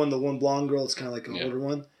 especially the one blonde girl. It's kind of like an older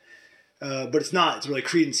one, but it's not. It's really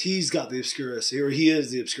Credence. He's got the Obscurus, or he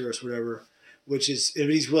is the Obscurus, whatever. Which is,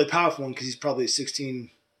 he's a really powerful one because he's probably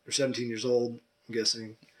 16 or 17 years old. I'm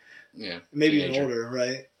guessing. Yeah, maybe teenager. Even older,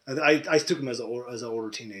 right? I took him as an older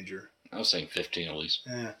teenager. I was saying 15 at least.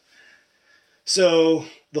 Yeah. So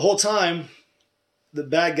the whole time, the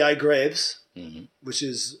bad guy Graves, which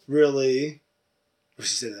is really, what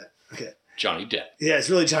should you say that? Okay. Johnny Depp. Yeah, it's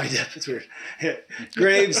really Johnny Depp. It's weird.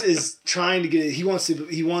 Graves is trying to get it. He wants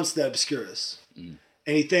the Obscurus, and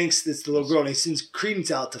he thinks it's the little girl, and he sends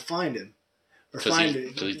Credence out to find him, because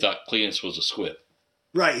he thought Credence was a squib.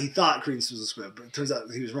 Right, he thought Credence was a squib, but it turns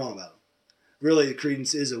out he was wrong about him. Really,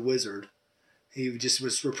 Credence is a wizard. He just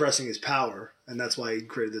was repressing his power, and that's why he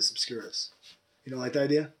created this Obscurus. You don't like the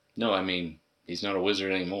idea? No, I mean, he's not a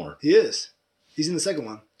wizard anymore. He is. He's in the second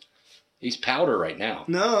one. He's powder right now.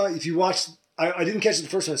 No, if you watch... I didn't catch it the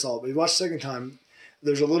first time I saw it, but if you watch the second time,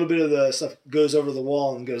 there's a little bit of the stuff goes over the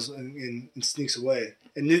wall and goes and sneaks away.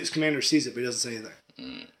 And Newt Scamander sees it, but he doesn't say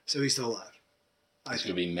anything. So he's still alive. He's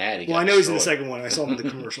going to be mad. I know he's in the second one. I saw him in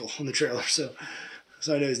the commercial, in the trailer, so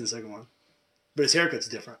I know he's in the second one. But his haircut's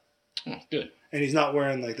different. Oh, good. And he's not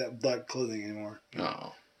wearing like that black clothing anymore.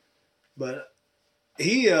 No. But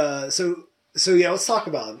he, so yeah, let's talk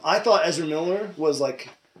about him. I thought Ezra Miller was like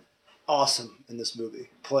awesome in this movie,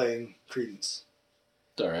 playing Credence.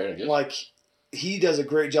 All right, I guess. Like, he does a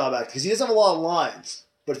great job acting, because he doesn't have a lot of lines,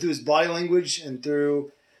 but through his body language and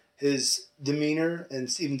through his demeanor and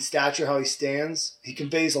even stature, how he stands, he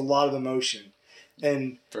conveys a lot of emotion.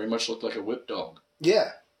 And very much looked like a whipped dog.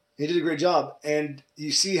 Yeah. He did a great job. And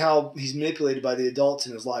you see how he's manipulated by the adults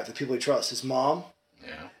in his life, the people he trusts. His mom.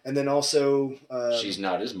 Yeah. And then also... she's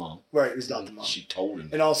not his mom. Right, his adopted mom. She told him.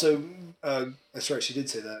 And also, that's right, she did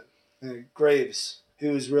say that. Graves,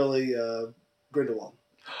 who is really Grindelwald.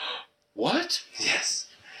 What? Yes.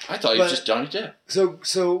 I thought he was just Johnny Depp.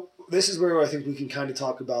 So this is where I think we can kind of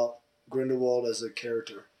talk about Grindelwald as a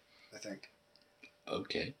character, I think.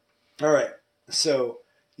 Okay. All right. So...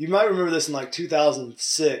 You might remember this in like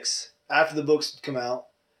 2006, after the books had come out,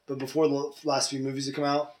 but before the last few movies had come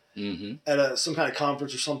out, at some kind of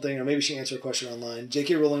conference or something, or maybe she answered a question online,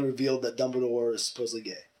 J.K. Rowling revealed that Dumbledore is supposedly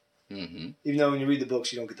gay. Even though when you read the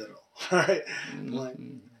books, you don't get that at all. All right? Like,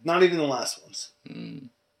 not even the last ones.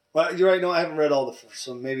 Well, you're right. No, I haven't read all the first,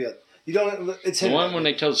 so maybe you don't. It's the one when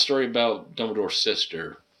they tell the story about Dumbledore's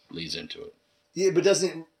sister leads into it. Yeah, but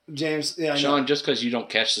doesn't James? Yeah, Sean, just because you don't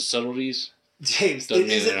catch the subtleties. James, it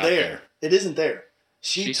isn't there. It isn't there.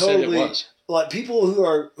 She totally said it was. Like people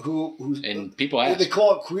who and people ask. They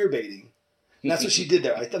call it queer baiting. And that's what she did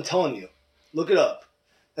there. I'm telling you, look it up.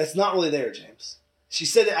 That's not really there, James. She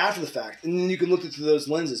said it after the fact, and then you can look it through those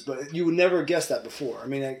lenses, but you would never guess that before. I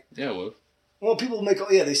mean, yeah, well. Well, people make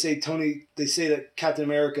they say They say that Captain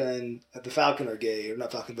America and the Falcon are gay, or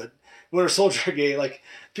not Falcon, but Winter Soldier are gay. Like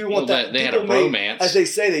people want that. They had a romance, as they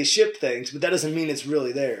say. They ship things, but that doesn't mean it's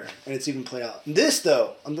really there and it's even play out. And this,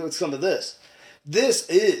 though, let's come to this. This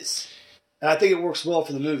is, and I think it works well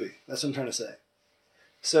for the movie. That's what I'm trying to say.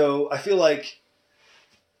 So I feel like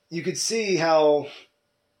you could see how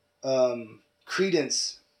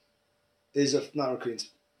Credence is not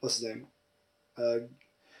Credence. What's his name?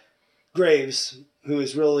 Graves, who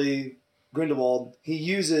is really Grindelwald. He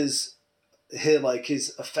uses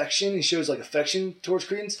his affection. He shows like affection towards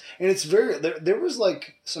Credence, and it's very there was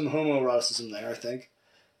like some homoeroticism there. I think,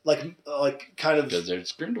 like kind of because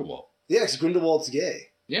there's Grindelwald. Yeah, because Grindelwald's gay.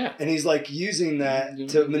 Yeah. And he's like using that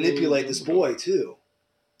to manipulate this boy too.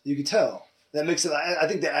 You can tell. That makes it. I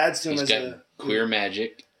think that adds to him He's as got a queer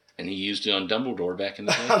magic, and he used it on Dumbledore back in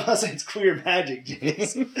the day. I'm not saying it's queer magic,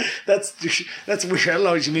 James. That's weird. I don't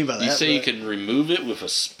know what you mean by that. You say you can remove it with a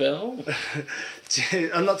spell?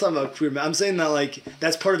 I'm not talking about queer magic. I'm saying that like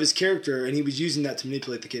that's part of his character, and he was using that to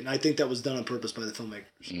manipulate the kid. And I think that was done on purpose by the filmmakers.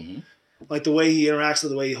 Mm-hmm. Like the way he interacts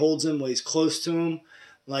with, the way he holds him, the way he's close to him,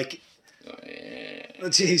 like.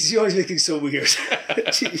 Jeez, you always make things so weird.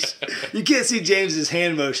 Jeez. You can't see James's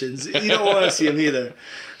hand motions. You don't want to see him either.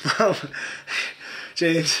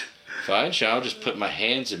 James. Fine, I'll just put my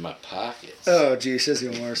hands in my pockets. Oh, geez, that's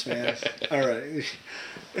even worse, man. All right.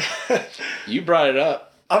 You brought it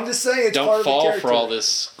up. I'm just saying it's part Don't of the fall character. for all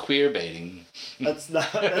this queer baiting. That's not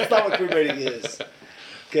what queer baiting is.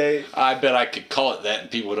 Okay? I bet I could call it that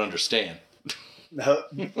and people would understand. No,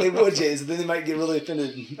 they would, James. Then they might get really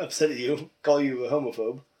offended and upset at you, call you a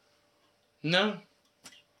homophobe. No.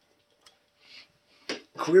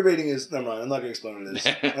 Queer baiting is... Never mind, I'm not going to explain what it is.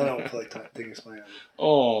 I don't feel like taking explaining it.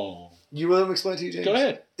 Oh. You want me to explain it to you, James? Go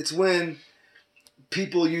ahead. It's when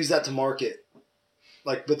people use that to market.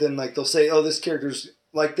 Like, but then like they'll say, oh, this character's...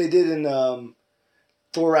 Like they did in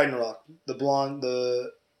Thor Ragnarok. The blonde...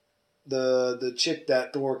 The chick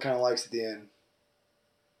that Thor kind of likes at the end.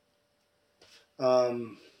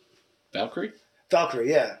 Valkyrie? Valkyrie,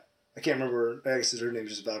 yeah. I can't remember. I guess her name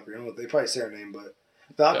is just Valkyrie. I don't know. They probably say her name, but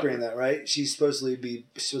Valkyrie in that, right? She's supposed to be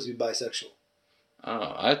bisexual.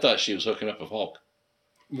 Oh, I thought she was hooking up with Hulk.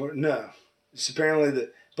 No, it's apparently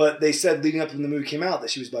but they said leading up when the movie came out that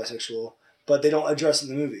she was bisexual, but they don't address it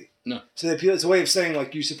in the movie. No. So it's a way of saying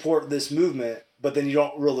like you support this movement, but then you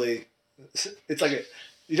don't really. It's like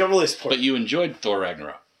you don't really support. But you enjoyed Thor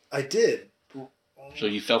Ragnarok. I did. So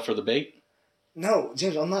you fell for the bait? No,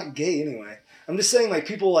 James, I'm not gay anyway. I'm just saying, like,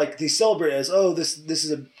 people, like, they celebrate it as, oh, this is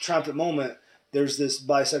a triumphant moment. There's this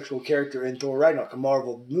bisexual character in Thor Ragnarok, a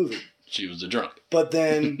Marvel movie. She was a drunk. But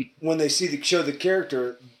then when they show the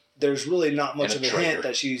character, there's really not much of a traitor. hint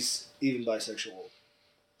that she's even bisexual.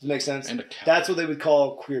 Does it make sense? And a coward. That's what they would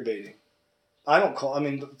call queer baiting.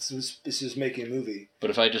 It's just making a movie. But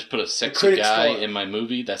if I just put a sexy critics guy call it- in my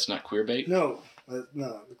movie, that's not queer bait? No.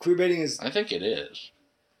 Queer baiting is... I think it is.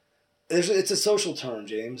 It's a social term,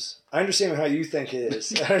 James. I understand how you think it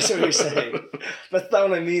is. I understand what you're saying. That's not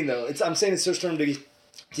what I mean, though. I'm saying it's a social term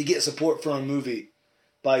to get support from a movie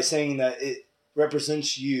by saying that it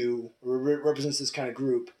represents you or represents this kind of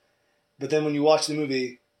group. But then when you watch the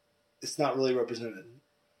movie, it's not really represented.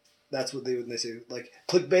 That's what they say. Like,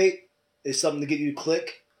 clickbait is something to get you to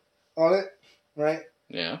click on it, right?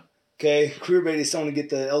 Yeah. Okay, queer bait is something to get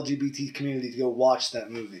the LGBT community to go watch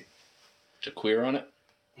that movie. To queer on it?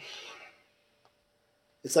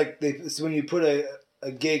 It's like it's when you put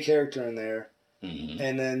a gay character in there, Mm-hmm.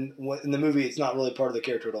 and then in the movie it's not really part of the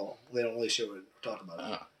character at all. They don't really show it or talk about it.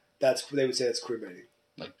 Ah. They would say that's queer baiting.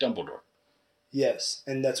 Like Dumbledore. Yes,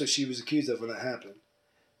 and that's what she was accused of when that happened.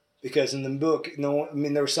 Because in the book,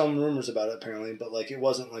 there were some rumors about it apparently, but like it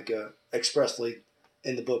wasn't like expressly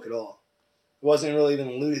in the book at all. It wasn't really even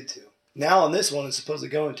alluded to. Now on this one, it's supposed to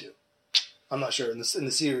go into. I'm not sure in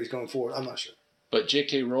the series going forward. I'm not sure. But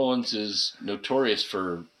J.K. Rowling is notorious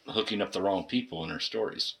for hooking up the wrong people in her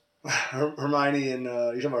stories. Hermione and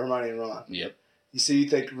you're talking about Hermione and Ron. Yep. You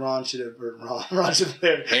think Ron should have Ron should have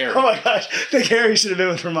been Harry. Oh my gosh, I think Harry should have been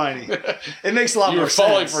with Hermione. It makes a lot You more were sense.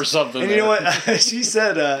 falling for something. And there. you know what? She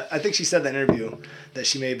said, I think she said that in an interview that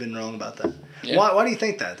she may have been wrong about that. Yeah. Why do you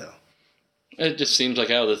think that though? It just seems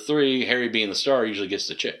like out of the three, Harry being the star usually gets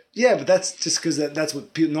the chick. Yeah, but that's just because that's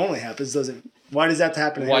what normally happens. Why does that have to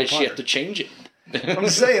happen? Why Harry does she Potter? have to change it? I'm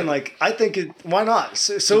just saying, like, I think why not?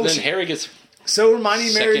 So then Harry gets. So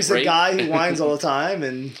Hermione marries a rate. guy who whines all the time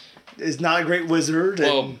and is not a great wizard and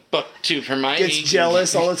Well, buck to Hermione. gets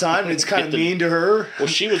jealous all the time and it's kind of mean to her. Well,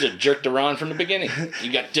 she was a jerk to Ron from the beginning.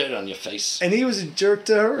 You got dirt on your face. And he was a jerk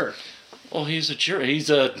to her. Well, he's a jerk.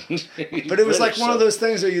 He's a. But it was like one of those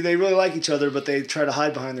things where they really like each other, but they try to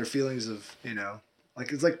hide behind their feelings of,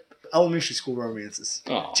 like it's like elementary school romances.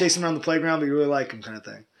 Aw. Chase him around the playground, but you really like him kind of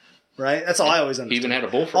thing. Right? That's all I always He understood. even had a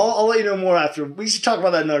bullfrog. I'll let you know more after. We should talk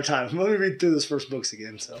about that another time. Let me read through those first books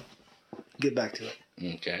again, so get back to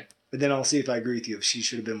it. Okay. But then I'll see if I agree with you if she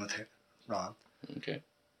should have been with Ron. Okay.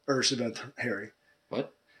 Or should have been with Harry.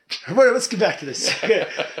 What? Wait, let's get back to this. Okay.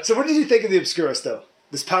 So what did you think of the Obscurus, though?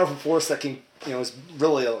 This powerful force that can, is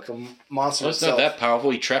really like a monster Well, it's itself. not that powerful.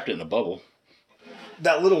 He trapped it in a bubble.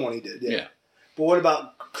 That little one he did, yeah. Yeah. But what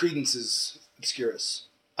about Credence's Obscurus?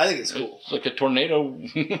 I think it's cool. It's like a tornado.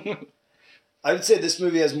 I would say this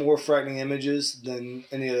movie has more frightening images than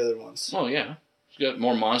any of the other ones. Oh, yeah. It's got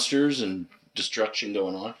more monsters and destruction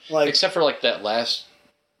going on. Like- Except for like that last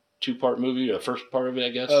 2-part movie, the first part of it, I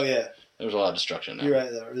guess. Oh yeah, There was a lot of destruction there. you're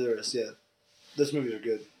right. There is. Yeah, those movies are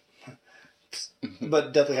good.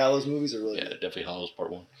 But Deathly Hallows movies are really Yeah, good. Deathly Hollows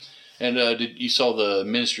Part 1. And you saw the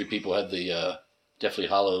Ministry people had the Deathly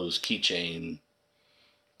Hollows keychain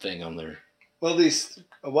thing on there. Well, at least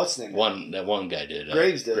what's his name? That one guy did.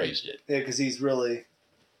 Graves did. Graves did. Yeah, because he's really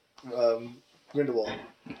Grindelwald.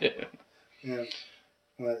 Yeah.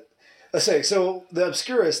 But, let's say so. The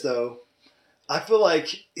Obscurus, though, I feel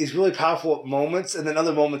like he's really powerful at moments, and then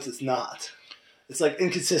other moments it's not. It's like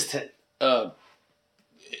inconsistent.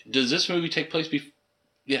 Does this movie take place before?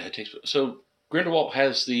 Yeah, it takes. So Grindelwald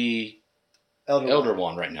has the Elder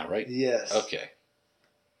Wand right now, right? Yes. Okay.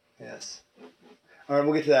 Yes. All right,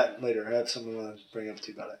 we'll get to that later. I have something I want to bring up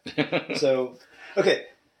to you about it. So, okay.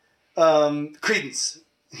 Credence.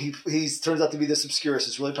 He turns out to be this Obscurus.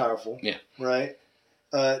 It's really powerful. Yeah. Right?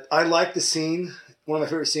 I like the scene. One of my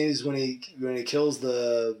favorite scenes is when he kills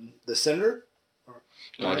the senator.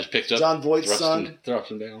 I just picked up John Voight's son.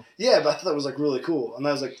 Drops him down. Yeah, but I thought that was like really cool. And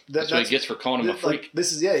I was like, That's what he gets for calling him a freak. Like,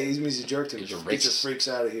 this is he's a jerk to him. He's a He gets racist. freaks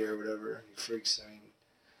out of here or whatever. He freaks. I mean,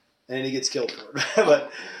 and he gets killed for it.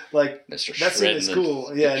 But like Mr. that scene is Shredding cool.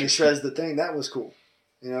 the Yeah, and he picture. shreds the thing. That was cool.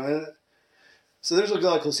 You know. And so there's a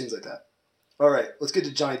lot of cool scenes like that. All right, let's get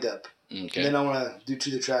to Johnny Depp. Okay. And then I want to do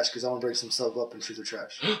Truth or Trash because I want to bring some stuff up in Truth or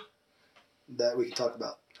Trash that we can talk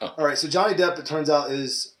about. Oh. All right, so Johnny Depp, it turns out,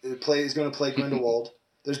 is going to play Grindelwald.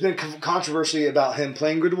 There's been controversy about him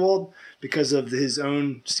playing Grindelwald because of his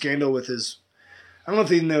own scandal with his. I don't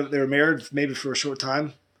know if they were married, maybe for a short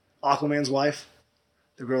time. Aquaman's wife,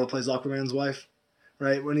 the girl that plays Aquaman's wife,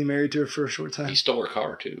 right? When he married to her for a short time, He stole her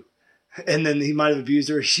car too. and then he might have abused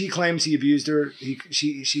her. She claims he abused her.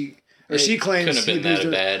 She claims couldn't have he been abused that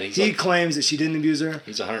her. bad. He's He like- claims that she didn't abuse her.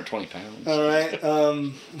 He's 120 pounds. All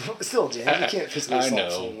right. Still, James, you can't physically I assault know.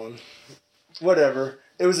 someone. Whatever.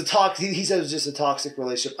 It was a he said it was just a toxic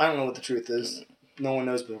relationship. I don't know what the truth is. No one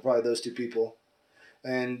knows, but probably those two people.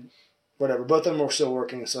 And whatever. Both of them were still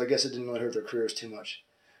working, so I guess it didn't really hurt their careers too much.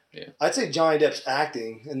 Yeah. I'd say Johnny Depp's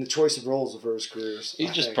acting and the choice of roles of his careers.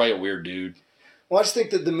 He's I just think. probably a weird dude. Well, I just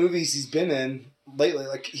think that the movies he's been in lately,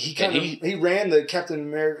 like he ran the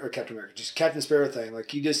Captain Sparrow thing.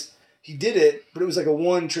 Like he did it, but it was like a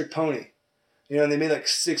one-trick pony. You know, and they made like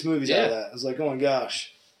 6 movies out of Yeah. that. It was like, oh my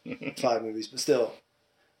gosh, 5 movies, but still,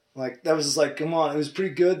 like that was just like, come on, it was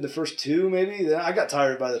pretty good. The first 2, maybe. Then I got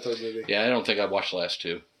tired by the 3rd movie. Yeah, I don't think I watched the last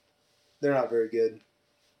 2. They're not very good.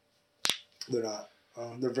 They're not.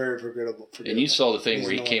 They're very forgettable. And you saw the thing He's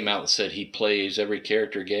where he no came one. out and said he plays every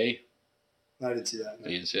character gay. I didn't see that. No.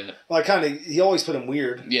 You didn't see that? Well, he always put him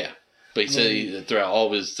weird. Yeah. But he said that throughout all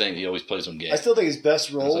of his things, he always plays them gay. I still think his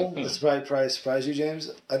best role, like, this probably surprise you,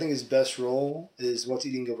 James. I think his best role is What's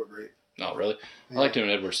Eating Gilbert Grape. Oh, really? I liked him in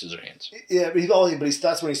Edward Scissorhands. Yeah, but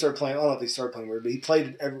that's when he started playing. I don't know if he started playing weird, but he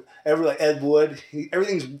played every like Ed Wood.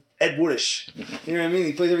 Everything's Ed Woodish. You know what I mean?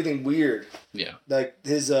 He plays everything weird. Yeah. Like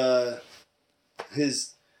his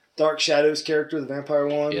Dark Shadows character, the vampire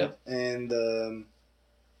one. Yep. And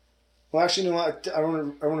well, actually, you know what? I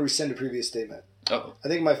want to rescind a previous statement. Oh. I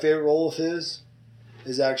think my favorite role of his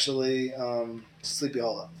is actually Sleepy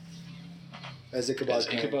Hollow as Ichabod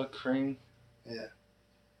Crane. Ichabod Crane. Yeah,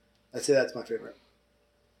 I'd say that's my favorite.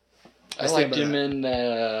 I stand liked by him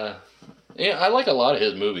that. in. Yeah, I like a lot of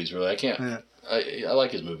his movies. Really, I can't. Yeah. I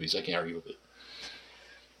like his movies. I can't argue with it.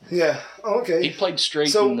 Yeah. Oh, okay. He played straight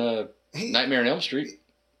So, in he- Nightmare on Elm Street.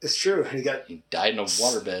 It's true. He Died in a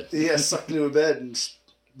waterbed. got sucked into a bed and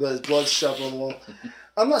his blood shoved on the wall.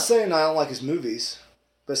 I'm not saying I don't like his movies,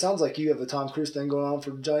 but it sounds like you have a Tom Cruise thing going on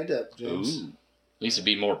for Johnny Depp, James. Ooh. At least to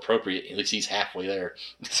be more appropriate. At least he's halfway there.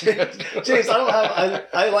 James,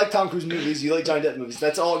 I like Tom Cruise movies. You like Johnny Depp movies.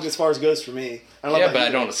 That's all as far as it goes for me. I don't know Yeah, about but you.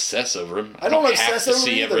 I don't obsess over him. I don't have obsess to over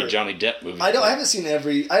see him every either. Johnny Depp movie. I haven't seen I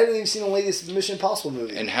haven't even seen the latest Mission Impossible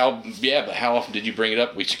movie And how? Yeah, but how often did you bring it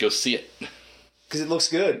up? We should go see it. because it looks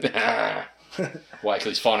good. Why? Because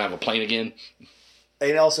he's falling out of a plane again.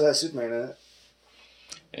 And it also has Superman in it.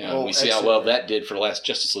 Yeah, Oh, we see how excellent. well that did for the last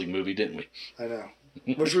Justice League movie, didn't we? I know.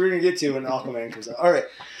 Which we're going to get to when Aquaman comes out. All right.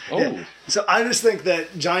 Oh, Yeah. So I just think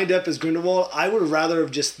that Johnny Depp as Grindelwald, I would have rather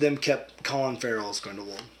have just them kept Colin Farrell as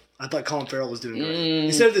Grindelwald. I thought Colin Farrell was doing great.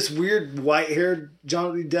 Instead of this weird white-haired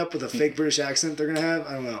Johnny Depp with a fake British accent they're going to have,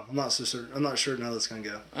 I don't know. I'm not so certain. I'm not sure how that's going to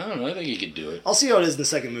go. I don't know. I think he could do it. I'll see how it is in the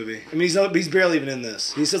second movie. I mean, he's barely even in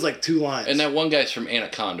this. He says like 2 lines. And that one guy's from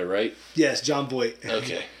Anaconda, right? Yes, John Voight.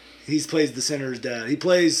 Okay. He plays the senator's dad. He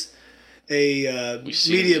plays a We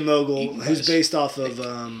see media him mogul eating who's rice. based off of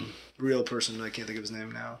real person. I can't think of his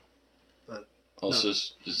name now. Oh, so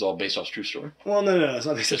this is all based off true story? Well, no, it's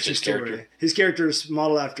not based on Just true his story. character? His character's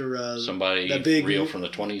modeled after Somebody that big real from the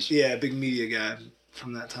 20s? Yeah, big media guy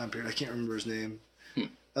from that time period. I can't remember his name.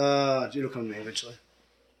 It'll come to me eventually.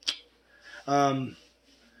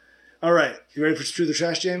 All right, you ready for Truth or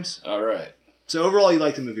Trash, James? All right. So overall, you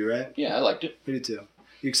liked the movie, right? Yeah, I liked it. Me too.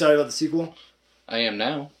 You excited about the sequel? I am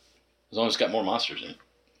now. As long as it's got more monsters in it.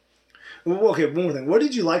 Well, okay, one more thing. What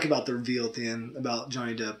did you like about the reveal at the end about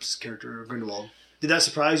Johnny Depp's character, Grindelwald? Did that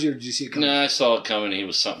surprise you, or did you see it coming? No, I saw it coming. He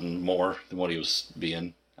was something more than what he was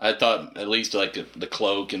being. I thought at least like the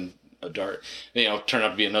cloak and a dart, turn out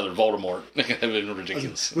to be another Voldemort. That would have been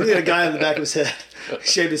ridiculous. We had a guy on the back of his head,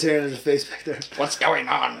 shaved his hair and his face back there. What's going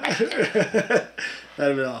on? That'd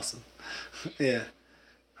have been awesome. Yeah.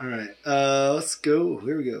 All right. Let's go.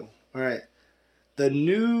 Here we go. All right. The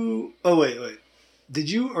new. Oh wait.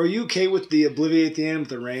 Are you okay with the Obliviate at the end with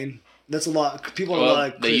the rain? That's a lot. People Well,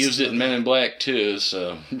 like. they used it in Men in Black too,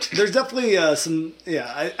 so. There's definitely some.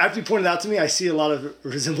 Yeah. After you pointed it out to me, I see a lot of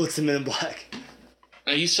resemblance to Men in Black.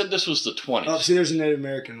 He said this was the 20s. Oh, see, there's a Native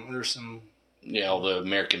American. There's some. Yeah, all the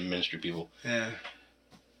American ministry people. Yeah.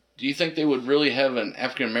 Do you think they would really have an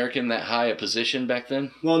African American that high a position back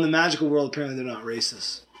then? Well, in the magical world, apparently they're not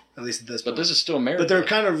racist. At least at this point. But this is still America. But they're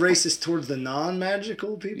kind of racist towards the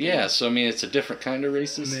non-magical people. Yeah, so I mean, it's a different kind of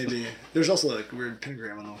racist. Maybe. There's also like a weird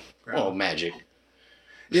pentagram on the ground. Oh, magic.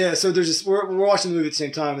 Yeah, so there's just we're watching the movie at the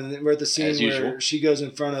same time, and then we're at the scene As where usual. she goes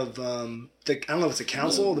in front of I don't know if it's a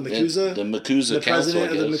council, the MACUSA, The MACUSA the Council,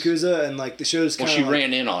 president I of the guess. MACUSA, and like the show's Well, kind she of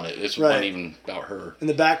ran in on it. This Right. wasn't even about her. in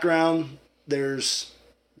the background. There's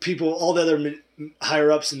people, all the other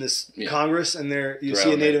higher ups in this Congress, and there you They're see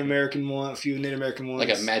all a Native American. American one, a few Native American ones,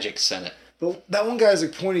 Like a magic senate. But that one guy has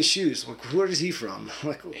like pointy shoes. Like, where is he from?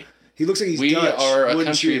 Like, he looks like he's We Dutch. are a wooden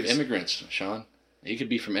country shoes. of immigrants, Sean. He could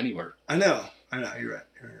be from anywhere, I know. You're right.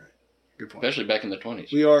 Good point. especially back in the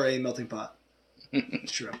 20s. We are a melting pot.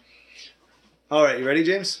 It's true. All right, you ready,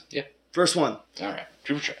 James? Yeah. First one. All right.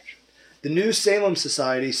 True or trash? The New Salem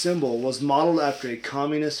Society symbol was modeled after a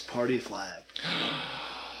Communist Party flag.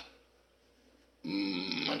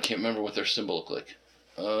 I can't remember what their symbol looked like.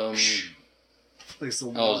 Like it's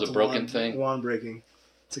the it's a broken thing? Wand breaking.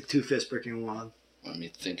 It's like two fists breaking a wand. Let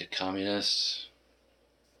me think of communists.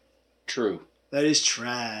 True. That is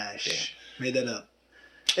trash. Yeah. Made that up.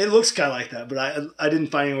 It looks kind of like that, but I didn't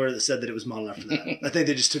find anywhere that said that it was modeled after that. I think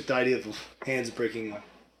they just took the idea of hands breaking a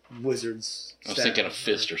wizard's I was staff thinking a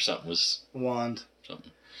fist or something was wand.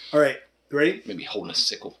 something. All right, ready? Maybe holding a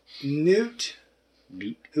sickle. Newt,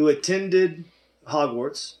 Newt. who attended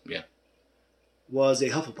Hogwarts, Yeah. was a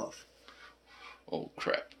Hufflepuff. Oh,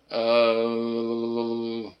 crap. I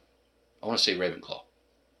want to say Ravenclaw.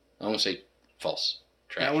 I want to say false.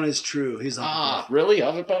 Trash. That one is true. He's a Hufflepuff. Really?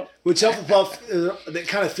 Hufflepuff? Which Hufflepuff, that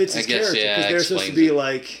kind of fits his I guess, character yeah, because they're supposed to explains be it.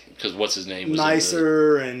 like Because what's his name? Was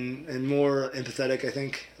nicer and more empathetic. I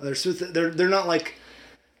think they're not like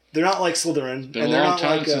Slytherin. Been and a they're long not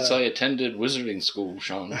time like, since I attended wizarding school,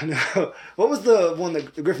 Sean. I know. What was the one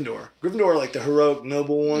that the Gryffindor? Gryffindor are like the heroic,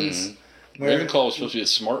 noble ones. Where- Ravenclaw was supposed to be the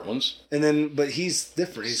smart ones. And then, but he's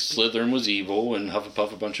different. He's Slytherin was evil, and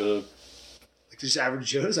Hufflepuff a bunch of like just average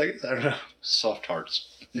Joes. I guess I don't know. soft hearts.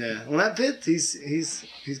 Yeah. Well, that fits. He has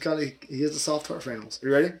a soft heart for animals. Are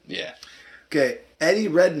you ready? Yeah. Okay. Eddie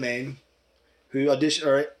Redmayne, who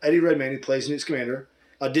plays Newt Scamander,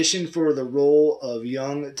 auditioned for the role of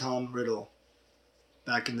young Tom Riddle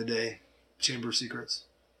back in the day, Chamber of Secrets.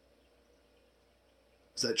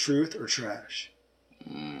 Is that truth or trash?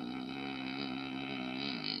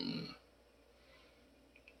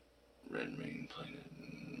 Redmayne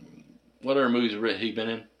playing. What other movies have he been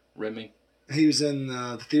in? Redmayne? He was in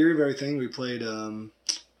The Theory of Everything. We played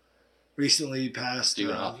recently passed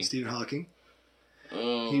Stephen Hawking. Stephen Hawking.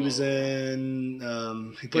 Oh. He was in.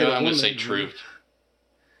 He played. Yeah, I'm going to a say woman. truth.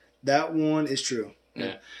 That one is true.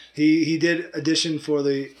 Yeah. He did audition for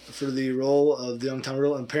the role of the young Tom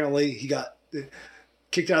Riddle, and apparently he got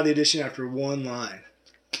kicked out of the audition after one line.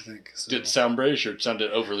 I think. So. Did it sound British or it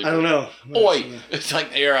sounded overly I don't know. Oi! It's like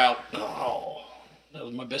air out. Oh, that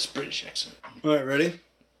was my best British accent. All right, ready?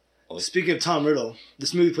 Oh. Speaking of Tom Riddle,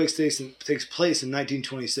 this movie takes place in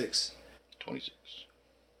 1926. 26.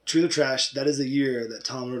 True or trash? That is the year that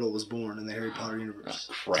Tom Riddle was born in the Harry Potter universe.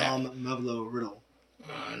 Oh, crap. Tom Mevlo Riddle.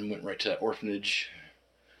 And went right to that orphanage.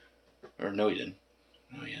 Or no, he didn't.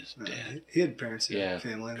 No, he has dad. He had parents. Yeah.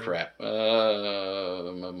 Family. Crap.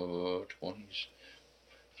 20s.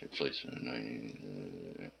 Took place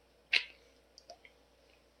in 90s.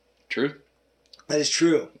 True? That is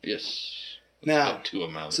true. Yes. Now, Got two of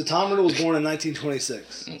them out. so Tom Riddle was born in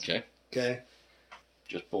 1926. Okay. Okay.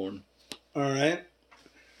 Just born. All right.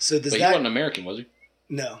 So does But he that wasn't American, was he?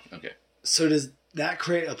 no? Okay. So does that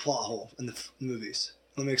create a plot hole in the movies?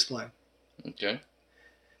 Let me explain. Okay.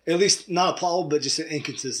 At least not a plot hole, but just an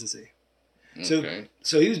inconsistency. Okay.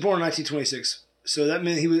 So he was born in 1926. So that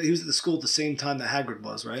meant he was at the school at the same time that Hagrid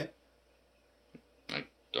was, right? I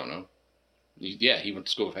don't know. Yeah, he went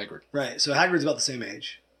to school with Hagrid. Right. So Hagrid's about the same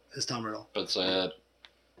age as Tom Riddle. But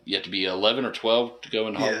you have to be 11 or 12 to go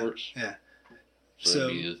into Hogwarts. Yeah. So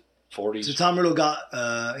that'd be the 40s. So Tom Riddle got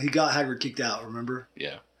Hagrid kicked out. Remember?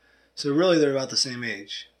 Yeah. So really, they're about the same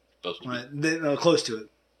age, Supposed to right? Close to it.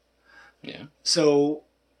 be. Yeah. So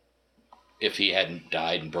If he hadn't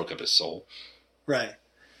died and broke up his soul. right,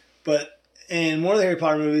 but in one of the Harry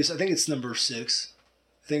Potter movies, I think it's number 6.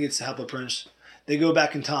 I think it's Half-Blood Prince. They go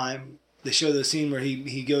back in time. They show the scene where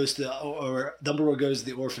he goes to, or Dumbledore goes to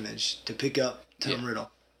the orphanage to pick up Tom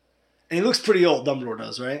Riddle, and he looks pretty old. Dumbledore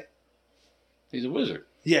does, right? He's a wizard.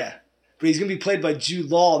 Yeah, but he's gonna be played by Jude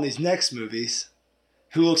Law in these next movies,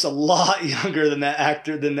 who looks a lot younger than the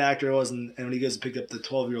actor was, and when he goes to pick up the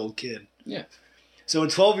 12-year-old kid. Yeah. So in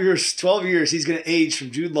 12 years, he's going to age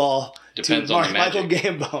from Jude Law Depends to on the Michael magic.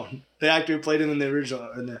 Gambon, the actor who played him in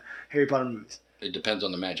the Harry Potter movies. It depends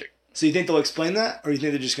on the magic. So you think they'll explain that, or you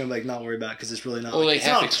think they're just going to not worry about it because it's really not? Well, they it's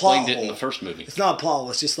half not a explained plot it in the hole. first movie. It's not a plot hole.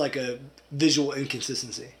 It's just like a visual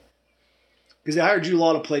inconsistency. Because they hired Jude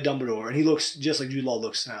Law to play Dumbledore, and he looks just like Jude Law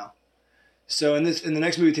looks now. So in the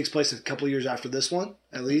next movie takes place a couple of years after this one,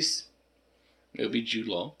 at least. It would be Jude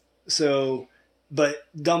Law. So, but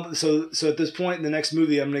so at this point in the next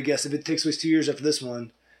movie, I'm gonna guess if it takes place 2 years after this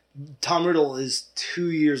one, Tom Riddle is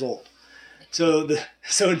 2 years old. So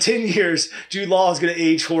in 10 years, Jude Law is gonna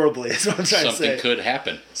age horribly. That's what I'm trying to say. Something could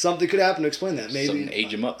happen. Something could happen to explain that. Maybe Something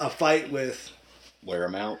age him up. a fight with. Wear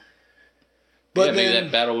him out. But yeah, maybe then,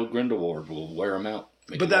 that battle with Grindelwald will wear him out.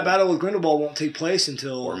 but that battle with Grindelwald won't take place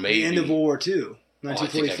until Or the maybe- end of World War II, Oh, I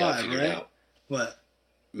think I got 1945, it figured right? out. What?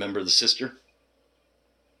 Remember the sister?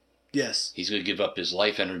 Yes, He's going to give up his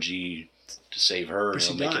life energy to save her, But and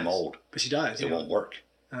she it'll make him dies. old. but she dies. It yeah. won't work.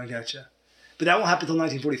 I gotcha. But that won't happen until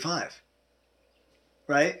 1945,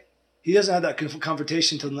 right? He doesn't have that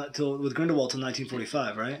confrontation till with Grindelwald till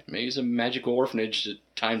 1945, right? Maybe it's a magical orphanage that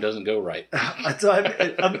time doesn't go right.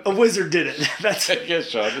 A wizard did it. That's I guess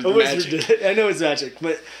so. It's a wizard magic. did it. I know it's magic,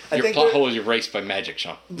 but I Your think plot hole is erased by magic,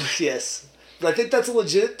 Sean. yes, but I think that's a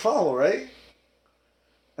legit plot hole, right?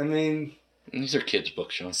 I mean, These are kids'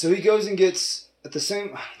 books, Sean. so he goes and gets at the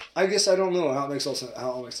same. I guess I don't know how it makes all sense.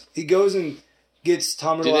 How it makes. He goes and gets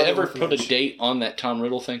Tom Riddle. Did out they of the ever put a orphanage. date on that Tom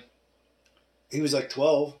Riddle thing? He was like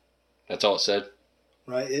 12. That's all it said.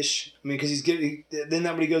 Right, ish. I mean, because then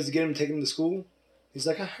that when he goes to get him, take him to school, he's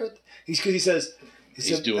like, I heard. He says,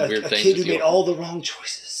 He's doing a, weird a things kid with who the made all the wrong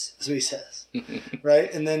choices. That's what he says,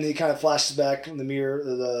 right? And then he kind of flashes back in the mirror.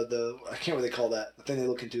 The I can't what they call that. The thing they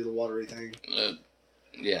look into, the watery thing.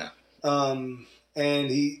 Yeah. And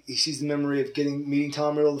he sees the memory of meeting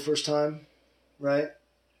Tom Riddle the first time, right?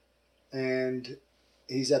 And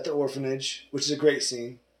he's at the orphanage, which is a great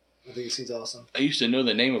scene. I think the scene's awesome. I used to know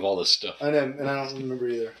the name of all this stuff. I know, and I don't remember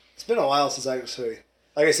either. It's been a while since I was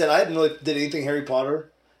like I said, I hadn't really did anything Harry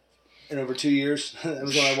Potter in over 2 years. It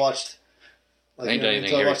was when I watched. I ain't done anything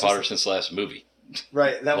until I Harry watched Potter this- since the last movie.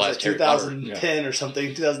 Right, that was like Last Harry Potter, 2010 or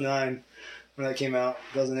something, 2009 when that came out,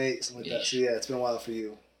 2008, something like that. Yeesh. So yeah, it's been a while for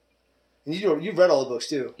you. And you've read all the books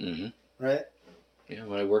too, Mm-hmm. right? Yeah,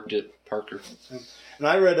 when I worked at Parker. And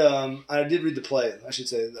I did read the play, I should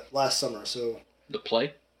say, last summer. So The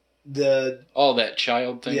play? the Oh, that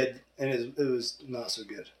child thing? yeah, and it was not so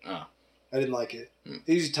good. Oh. I didn't like it. Hmm.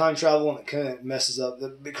 It uses time travel and it kind of messes up.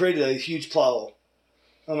 It created a huge plot hole.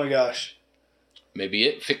 Oh my gosh. Maybe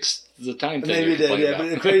it fixed the time thing. Maybe you're it did, complaining yeah. But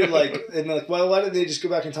about. it created why did they just go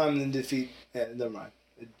back in time and then defeat? Yeah, never mind.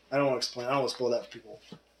 I don't want to explain. I don't want to spoil that for people.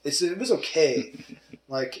 It was okay.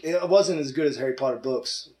 Like it wasn't as good as Harry Potter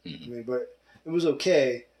books. Mhm. I mean, but it was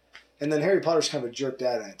okay. And then Harry Potter's kind of a jerk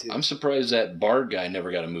dad in it too. I'm surprised that Bard guy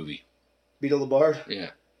never got a movie. Beetle the Bard. Yeah.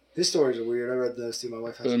 His stories are weird. I read those too. My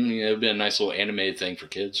wife has. I mean, it would be a nice little animated thing for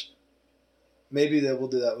kids. Maybe they will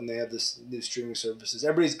do that when they have this new streaming services.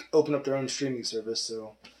 Everybody's opened up their own streaming service,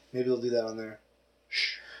 so maybe they'll do that on there.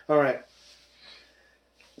 All right.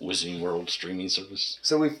 Wizarding World streaming service.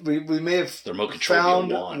 So we may have Their remote control found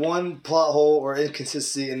be a wand. one plot hole or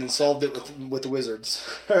inconsistency and then solved it with the wizards.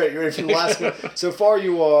 All right, you ready for the last one? So far,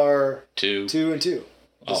 you are 2. 2 and 2. This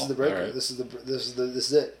Oh, is the breaker. all right. This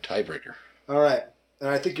is it. Tiebreaker. All right, and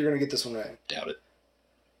I think you're gonna get this one right. Doubt it.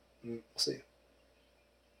 We'll see.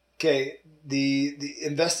 Okay, the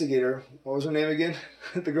investigator. What was her name again?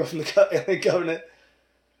 The girl from the Alien Covenant.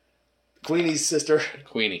 Queenie's sister.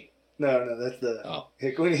 Queenie. No, that's the Oh.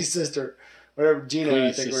 Queenie's sister whatever, Gina, Queen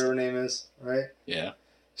I think, whatever her name is, right? Yeah.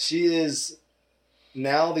 She is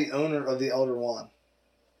now the owner of the Elder Wand.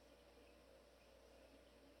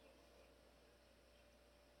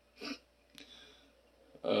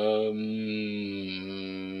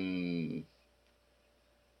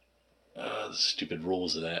 The stupid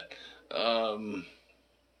rules of that.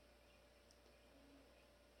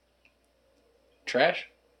 Trash?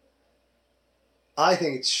 I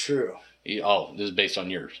think it's true. Oh, this is based on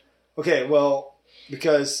yours. Okay, well,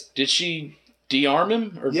 because... Did she de-arm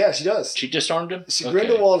him? Or Yeah, she does. She disarmed him? See,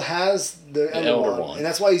 Grindelwald has the Elder Wand, Wand. and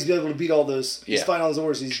that's why he's able to beat all those. He's Yeah. fighting all those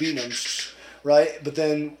orders. He's beating them, right? But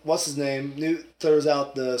then, what's his name? Newt throws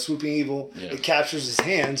out the swooping evil. Yeah. It captures his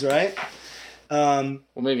hands, right? Well,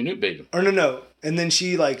 maybe Newt beat him. Or no. And then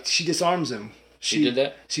she disarms him. She did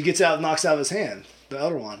that? She gets out, knocks out his hand, the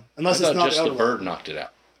Elder Wand. Unless I it's thought not just the the Elder bird Wand. knocked it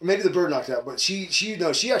out. Or maybe the bird knocked it out, but she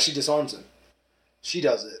actually disarms him. She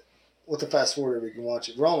does it. With the fast forward, we can watch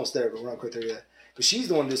it. We're almost there, but we're not quite there yet. But she's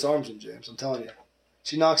the one who disarms him, James. I'm telling you.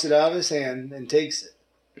 She knocks it out of his hand and takes it.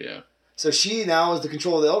 Yeah. So she now has the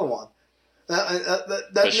control of the Elder Wand.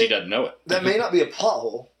 But she doesn't know it. That may not be a plot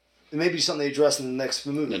hole. It may be something they address in the next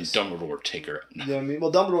few Then movies. Dumbledore take her. You know what I mean?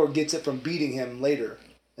 Well, Dumbledore gets it from beating him later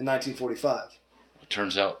in 1945. It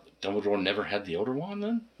turns out Dumbledore never had the Elder Wand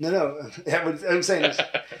then? No. I'm saying this.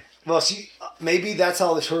 Well, maybe that's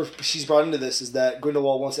how she's brought into this, is that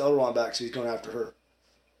Grindelwald wants the Elder Wand back, so he's going after her.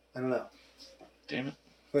 I don't know. Damn it.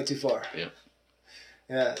 Went too far. Yeah.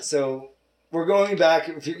 Yeah, so we're going back.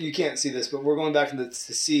 If you can't see this, but we're going back to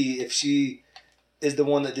see if she is the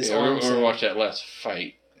one that Yeah, disarms we're him. going to watch that last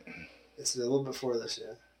fight. It's a little before this,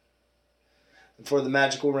 yeah. Before the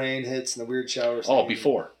magical rain hits and the weird showers. Oh,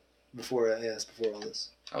 before. Before it, yeah, it's before all this.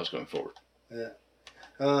 I was going forward. Yeah.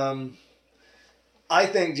 I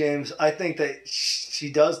think, James, that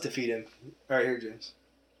she does defeat him. Right here, James.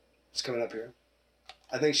 It's coming up here.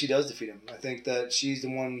 I think she does defeat him. I think that she's the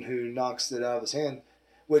one who knocks it out of his hand.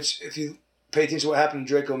 Which, if you pay attention to what happened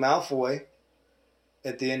to Draco Malfoy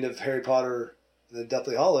at the end of Harry Potter and the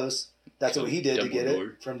Deathly Hallows, that's what he did to get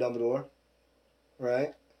it from Dumbledore.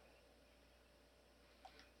 Right?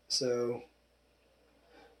 So,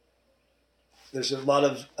 there's a lot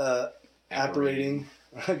of apparating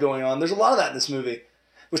going on. There's a lot of that in this movie,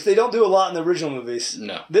 which they don't do a lot in the original movies.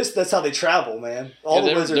 No. That's how they travel, man. All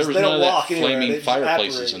the wizards, they don't walk anywhere. Flaming They just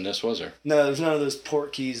fireplaces apparate. in this, was there? No, there's none of those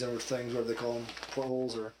port keys or things, whatever they call them,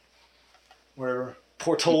 portholes or whatever,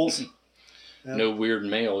 portholes. Yeah. No weird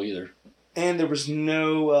mail either. And there was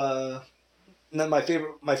no my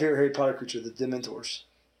favorite Harry Potter creature, the Dementors.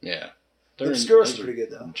 Yeah. The Obscurus are pretty good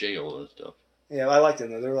though. Jail and stuff. Yeah, I like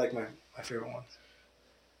them though. They're like my favorite ones.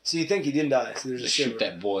 So you think he didn't die? So there's They a shoot shiver.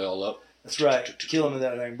 that boy all up. That's right. Kill him with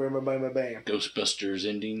that thing. Bam, bam, bam, bam, bam. Ghostbusters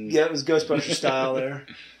ending. Yeah, it was Ghostbuster style there.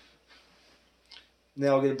 They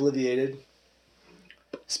all get obliviated.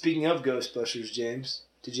 Speaking of Ghostbusters, James,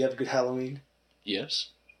 did you have a good Halloween? Yes.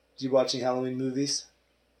 Did you watch any Halloween movies?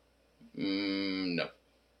 No.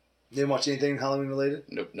 Didn't watch anything Halloween related?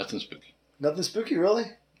 Nope. Nothing spooky. Nothing spooky, really?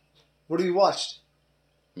 What have you watched?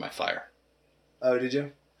 My fire. Oh, did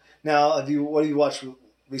you? Now, what have you watched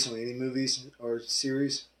recently? Any movies or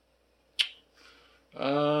series?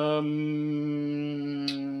 I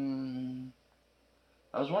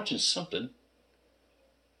was watching something.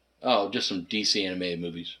 Oh, just some DC animated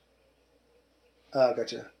movies. Oh,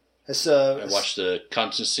 gotcha. I watched the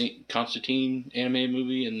Constantine animated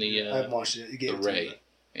movie and the I haven't watched it. You gave the it to Ray me.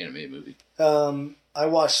 animated movie.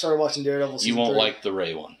 I started watching Daredevil season You won't 3. like the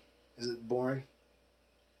Ray one. Is it boring?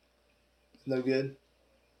 No good?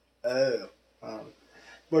 Oh.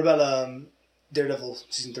 What about Daredevil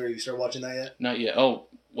season 3? You started watching that yet? Not yet. Oh,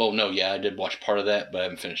 well, no, yeah, I did watch part of that, but I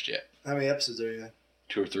haven't finished yet. How many episodes are you in?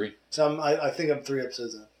 2 or 3. So I think I'm 3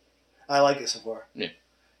 episodes in. I like it so far. Yeah.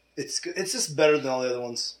 It's just better than all the other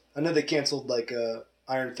ones. I know they canceled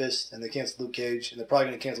Iron Fist and they canceled Luke Cage and they're probably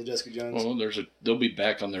going to cancel Jessica Jones. Well, they'll be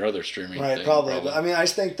back on their other streaming Right, thing, probably. But I mean, I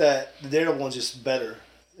just think that the Daredevil one's just better.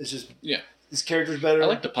 It's just his character's better. I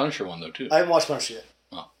like the Punisher one though too. I haven't watched Punisher yet.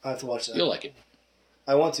 Oh. I have to watch that. You'll like it.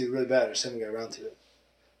 I want to really bad. I just haven't got around to it.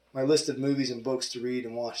 My list of movies and books to read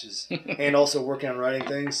and watch is, and also working on writing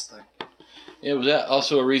things. Like, Yeah, was that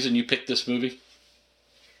also a reason you picked this movie?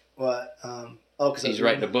 what? Because He's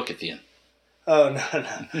writing a book at the end. Oh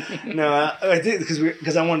no! I did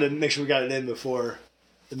because I wanted to make sure we got it in before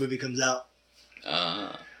the movie comes out.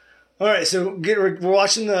 All right, so we're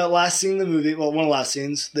watching the last scene of the movie. Well, one of the last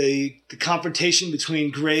scenes, the confrontation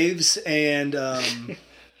between Graves and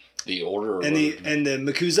the Order and the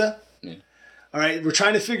MACUSA. Yeah. All right, we're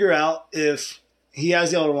trying to figure out if he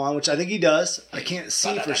has the Elder Wand, which I think he does. I can't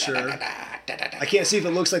see for sure. I can't see if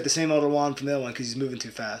it looks like the same Elder Wand from the other one because he's moving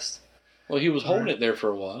too fast. Well, he was holding it there for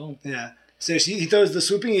a while. Yeah. So he throws the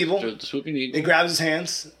swooping evil. The swooping eagle. He grabs his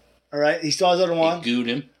hands. All right. He still has Elder Wand. He gooed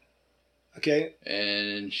him. Okay.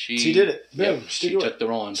 And she did it. Boom. Yep, she took the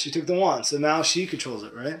wand. She took the wand. So now she controls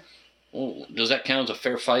it, right? Well, does that count as a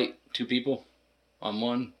fair fight? 2 people on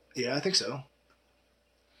one? Yeah, I think so.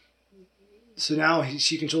 So now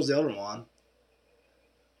she controls the Elder Wand.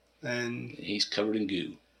 And he's covered in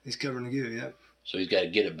goo. He's covered in goo, yep. So he's got to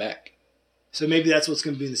get it back. So maybe that's what's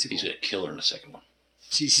going to be in the sequel. He's going to kill her in the second one.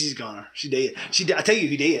 She's goner. She did. I tell you,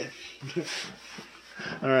 he did.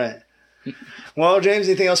 All right. Well, James,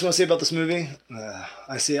 anything else you want to say about this movie?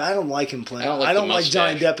 I see. I don't like him playing. I don't like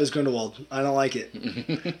Johnny Depp as Grindelwald. I don't like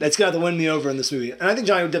it. That's got to win me over in this movie. And I think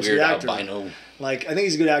Johnny Depp's a good actor. Albino. Like, I think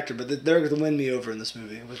he's a good actor, but they're going to win me over in this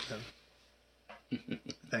movie with him. I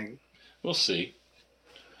think. We'll see.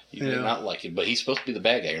 You may not like him, but he's supposed to be the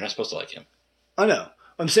bad guy. You're not supposed to like him. I know.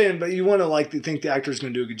 I'm saying, but you want to think the actor's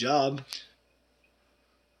going to do a good job.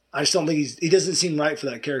 I just don't think he doesn't seem right for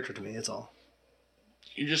that character to me. That's all.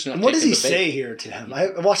 You're just not. And what does he say here to him? I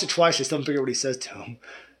watched it twice. I still don't figure out what he says to him.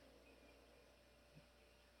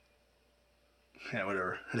 Yeah,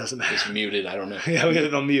 whatever. It doesn't matter. It's muted. I don't know. Yeah, we got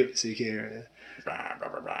it on mute, so you can't hear it. Blah, blah,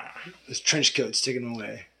 blah, blah. His trench coat's taking him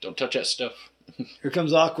away. Don't touch that stuff. Here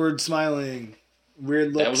comes awkward smiling.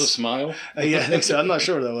 Weird looks. That was a smile? Yeah, I think so. I'm not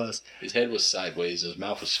sure what that was. His head was sideways. His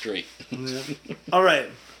mouth was straight. Yeah. All right,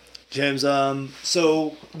 James.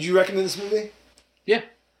 So, do you recommend this movie? Yeah.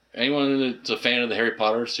 Anyone that's a fan of the Harry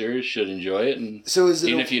Potter series should enjoy it. And so is it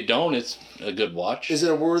even if you don't, it's a good watch. Is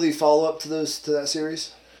it a worthy follow-up to that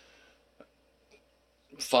series?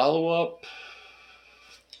 Follow-up?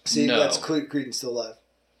 See, no. That's Credence Still Alive.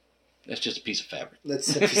 That's just a piece of fabric.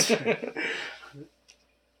 That's a piece of fabric.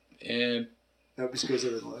 And... Nope, just goes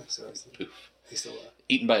over the line. So poof. He's still alive.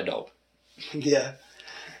 Eaten by a dog. Yeah.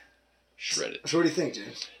 Shredded. So what do you think,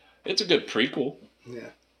 James? It's a good prequel. Yeah,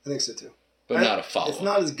 I think so too. But not a follow-up. It's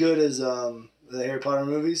not as good as the Harry Potter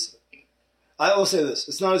movies. I will say this.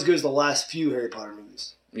 It's not as good as the last few Harry Potter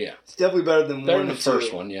movies. Yeah. It's definitely better than better one than and the two.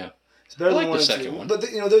 first one, yeah. It's better than like one the and second two. one. But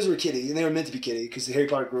those were kiddie, and they were meant to be kiddie because the Harry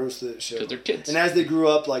Potter grows the show. Because they're kids. And as they grew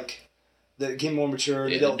up, they became more mature.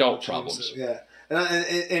 Yeah, they dealt adult with problems. So, yeah,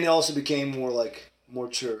 and it also became more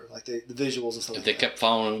mature, like the visuals and stuff. If they kept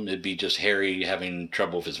following him, it'd be just Harry having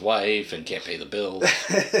trouble with his wife and can't pay the bills.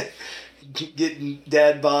 Getting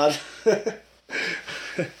dad bod.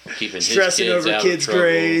 Keeping stressing his kids over out kids' of trouble.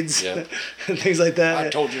 grades, Yeah. and things like that. I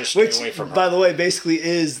told you to stay away from her. By the way, basically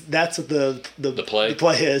that's what the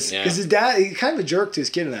play is. Yeah. Because his dad, he kind of a jerk to his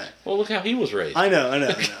kid in that. Well, look how he was raised. I know.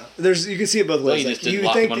 You can see it both ways. He just didn't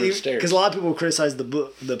lock him under the stairs. Because a lot of people criticize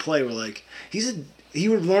the play. Were like, he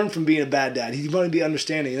would learn from being a bad dad. He wanted to be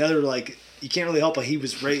understanding. And others like, you can't really help how he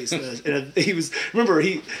was raised. Remember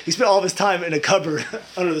he spent all of his time in a cupboard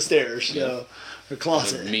under the stairs. Yeah. You know, a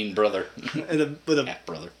closet. A mean brother. with a half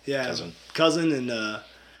brother. Yeah, cousin, and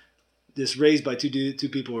just raised by two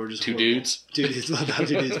people who are just two horrible. dudes. Two dudes, well, not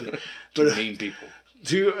two dudes, but Two mean people.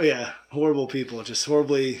 Horrible people, just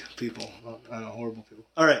horribly people. I don't know, horrible people.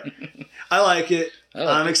 All right, I like it.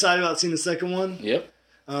 I'm excited about seeing the second one. Yep.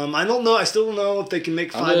 I don't know. I still don't know if they can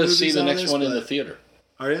make 5 movies. I'm going to see the next this, one in the theater.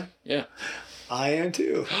 Are you? Yeah. I am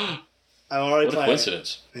too. I'm already. What a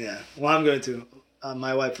coincidence. Yeah. Well, I'm going to.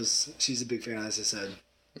 My wife she's a big fan, as I said.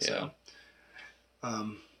 Yeah. So,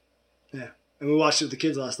 yeah. And we watched it with the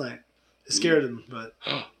kids last night. It scared them, but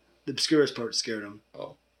the obscurest part scared them.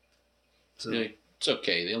 Oh. So yeah, it's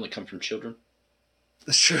okay. They only come from children.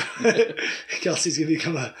 That's true. Kelsey's going to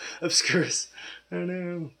become a obscurus. I don't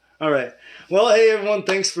know. All right. Well, hey, everyone.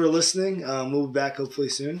 Thanks for listening. We'll be back hopefully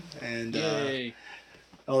soon. And Yay.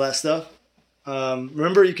 All that stuff.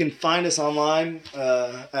 Remember, you can find us online.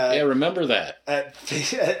 Remember that.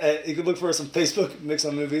 You can look for us on Facebook, Mix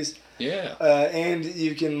on Movies. Yeah. And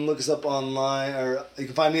you can look us up online, or you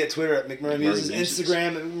can find me at Twitter at McMurray Muses,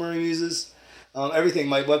 Instagram at McMurray Muses. Everything.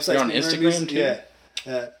 My website. You're on Instagram too.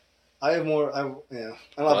 Yeah. I have more. I don't have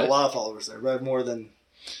a lot of followers there, but I have more than.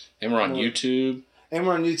 And we're on YouTube. And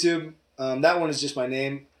we're on YouTube. That one is just my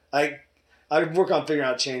name. I work on figuring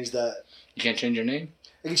out how to change that. You can't change your name?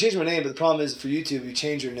 I can change my name, but the problem is for YouTube, you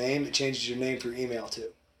change your name, it changes your name for your email too.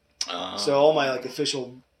 So all my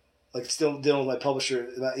official, still dealing with my publisher,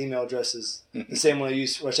 that email address is the same one I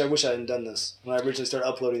used, which I wish I hadn't done this when I originally started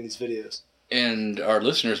uploading these videos. And our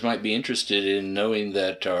listeners might be interested in knowing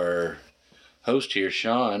that our host here,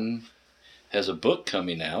 Sean, has a book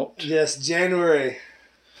coming out. Yes, January.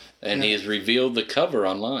 And he has revealed the cover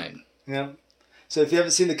online. Yeah. So if you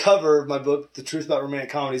haven't seen the cover of my book, The Truth About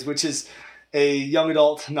Romantic Comedies, which is a young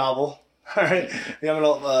adult novel, All right. Yeah, I'm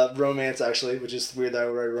gonna romance actually, which is weird that I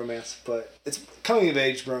would write a romance, but it's coming of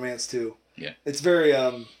age romance too. Yeah. It's very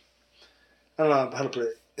I don't know how to put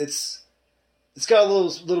it. It's got a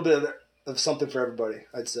little bit of something for everybody.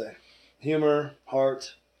 I'd say humor,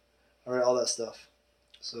 heart, all that stuff.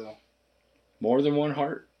 So More than one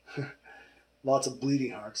heart. lots of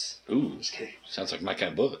bleeding hearts. Ooh, Just kidding. sounds like my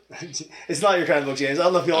kind of book. It's not your kind of book, James. I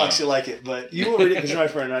don't know if you'll actually like it, but you will read it because you're my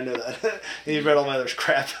friend. I know that. And you've read all my other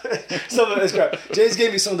crap. Some of it is crap. James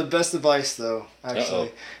gave me some of the best advice, though.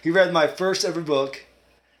 Actually, he read my first ever book,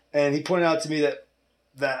 and he pointed out to me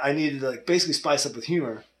that I needed to basically spice up with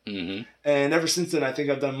humor. Mm-hmm. And ever since then, I think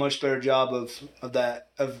I've done a much better job of that.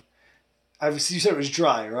 You said it was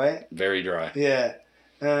dry, right? Very dry. Yeah,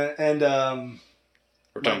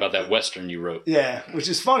 We're talking about that Western you wrote. yeah, which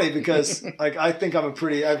is funny because I think I have a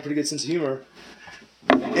pretty good sense of humor,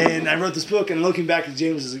 and I wrote this book, and looking back at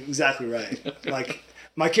James is exactly right.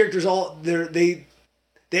 My characters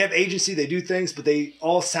they have agency, they do things, but they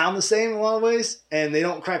all sound the same in a lot of ways, and they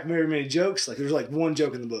don't crack very many jokes. There's one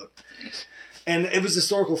joke in the book, and it was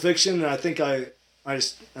historical fiction, and I think I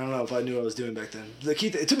don't know if I knew what I was doing back then.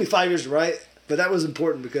 It took me 5 years to write. But that was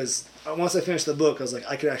important because once I finished the book, I was like,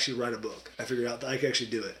 I could actually write a book. I figured out that I could actually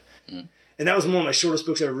do it. Mm. And that was one of my shortest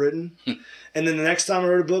books I've ever written. And then the next time I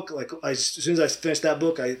wrote a book, as soon as I finished that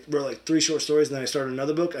book, I wrote 3 short stories, and then I started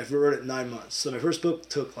another book. I wrote it in 9 months. So my first book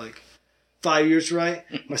took 5 years to write.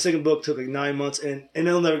 My second book took 9 months, and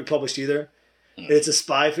it'll never get published either. Mm. It's a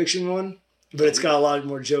spy fiction one, but it's got a lot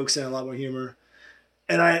more jokes and a lot more humor.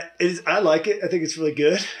 And I like it. I think it's really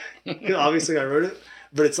good. Obviously, I wrote it.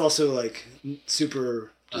 But it's also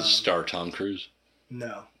super. Does it star Tom Cruise?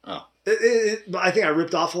 No. Oh. But I think I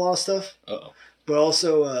ripped off a lot of stuff. Uh-oh. But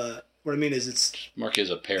also, what I mean is it's. Mark is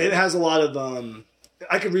a parody. It has a lot of.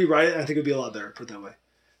 I could rewrite it, and I think it would be a lot better, put it that way. It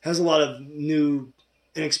has a lot of new,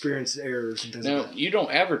 inexperienced errors and things like that. Now, you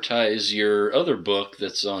don't advertise your other book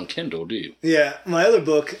that's on Kindle, do you? Yeah. My other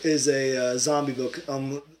book is a zombie book.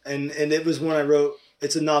 And it was one I wrote.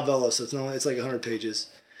 It's a novella, so it's 100 pages.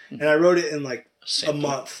 And I wrote it in a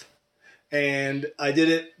month. And I did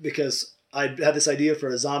it because I had this idea for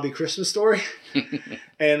a zombie Christmas story.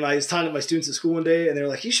 And I was talking to my students at school one day, and they were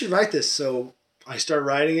like, you should write this. So I started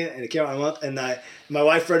writing it, and it came out in a month. And my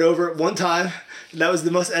wife read over it one time. That was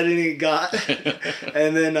the most editing it got.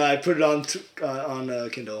 And then I put it on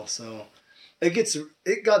Kindle. So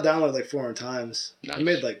it got downloaded 400 times. Nice. I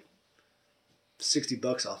made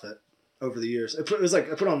 $60 off it over the years. I put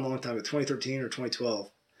it on a long time, 2013 or 2012.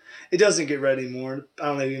 It doesn't get read anymore. I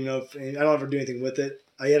don't even know I don't ever do anything with it.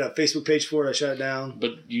 I had a Facebook page for it. I shut it down.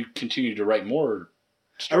 But you continue to write more.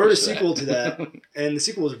 I wrote a sequel to that, and the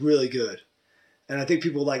sequel was really good. And I think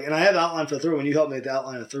people and I have outline for the third one. You helped me with the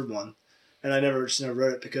outline of the third one, and I never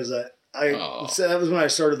wrote it because that was when I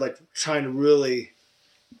started trying to really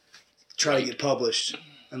try to get published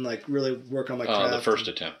and really work on my craft. The first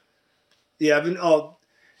attempt. Yeah, I've been.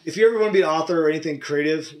 If you ever want to be an author or anything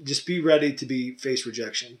creative, just be ready to face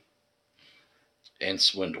rejection. And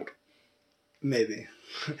swindled. Maybe.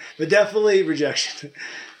 But definitely rejection.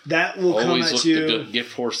 That will come at you. Always look the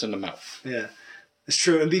gift horse in the mouth. Yeah. It's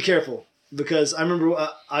true. And be careful. Because I remember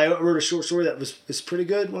I wrote a short story that was pretty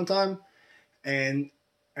good one time. And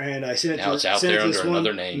I sent it now it's out there under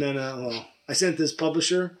another name. No. Well, I sent it to this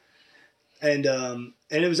publisher. And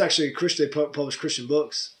it was actually a Christian. They published Christian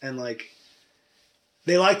books. And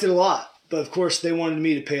they liked it a lot. But of course, they wanted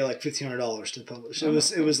me to pay $1,500 to publish.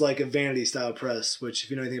 It was like a vanity style press, which if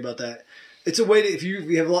you know anything about that, it's a way to if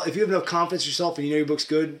you have enough confidence in yourself and you know your book's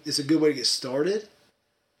good, it's a good way to get started.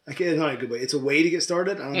 It's not a good way. It's a way to get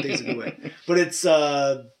started. I don't think it's a good way, but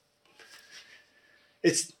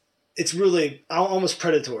it's really almost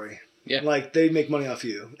predatory. Yeah, they make money off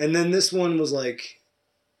you. And then this one was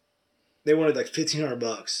they wanted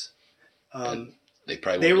 $1,500. They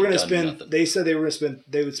were going to spend. They said they were going to spend.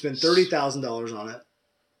 They would spend $30,000 on it,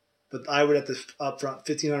 but I would have to upfront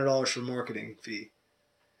 $1,500 for marketing fee,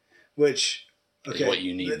 which is what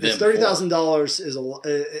you need. This $30,000 is a lot,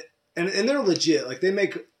 and they're legit.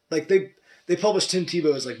 They published Tim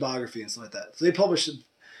Tebow's biography and stuff like that. So they published,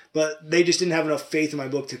 but they just didn't have enough faith in my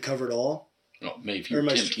book to cover it all. Oh, maybe if you're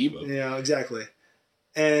Tim Tebow. Yeah, exactly.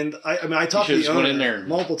 And I talked to the owner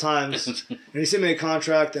multiple times, and he sent me a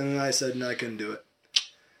contract, and then I said no, I couldn't do it.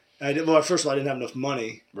 First of all, I didn't have enough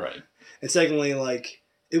money. Right. And secondly,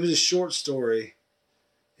 it was a short story.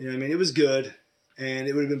 You know what I mean? It was good, and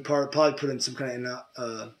it would have been probably put in some kind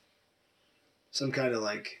of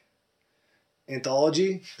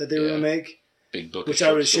anthology that they were going to make. Big book. Which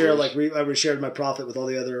I would share, I would have shared my profit with all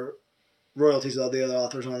the other royalties, all the other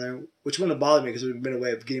authors on there, which wouldn't have bothered me because it would have been a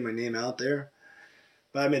way of getting my name out there.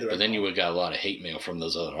 But I made the right But then call. you would have got a lot of hate mail from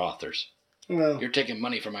those other authors. Well, You're taking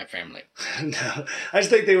money from my family. no. I just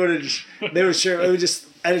think they would share. I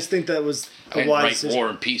just think that was I a didn't wise write decision. War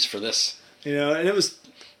and Peace for this. You know, and it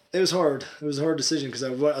was hard. It was a hard decision because I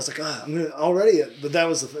was like, I'm gonna already. But it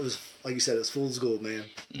was like you said, it was fool's gold, man.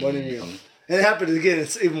 Wasn't real. And it happened again.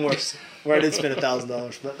 It's even worse. Where I did spend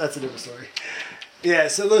 $1,000, but that's a different story. Yeah.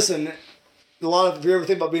 So listen, if you ever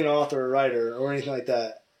think about being an author or writer or anything like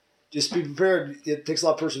that, just be prepared. It takes a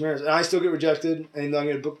lot of perseverance, and I still get rejected. And I'm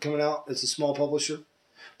getting a book coming out. It's a small publisher,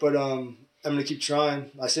 but I'm gonna keep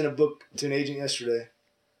trying. I sent a book to an agent yesterday.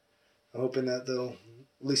 I'm hoping that they'll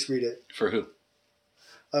at least read it. For who?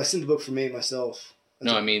 I sent the book for me myself.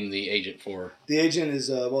 No, I mean the agent for... The agent is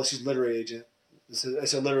she's a literary agent. It's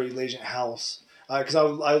a literary agent house. Because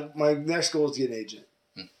my next goal is to get an agent.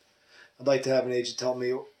 I'd like to have an agent help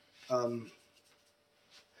me.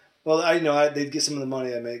 Well, I know they'd get some of the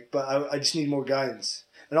money I make, but I just need more guidance.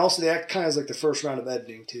 And also, they act kind of as like the first round of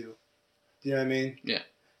editing too. Do you know what I mean? Yeah.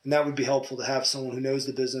 And that would be helpful to have someone who knows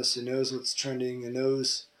the business, who knows what's trending, and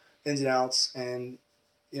knows ins and outs, and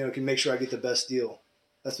can make sure I get the best deal.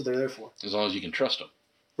 That's what they're there for. As long as you can trust them.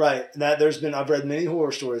 Right. And I've read many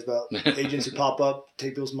horror stories about agents who pop up,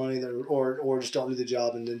 take people's money, or just don't do the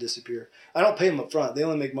job and then disappear. I don't pay them up front. They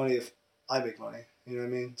only make money if I make money. You know what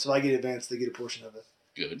I mean? So if I get advanced, they get a portion of it.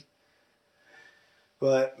 Good.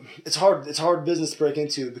 But it's hard. It's hard business to break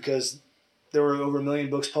into because there were over 1 million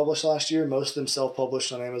books published last year. Most of them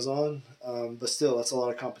self-published on Amazon. But still, that's a lot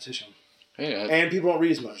of competition. Hey, And people don't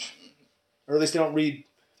read as much. Or at least they don't read.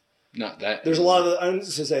 not that. There's a lot of, I'm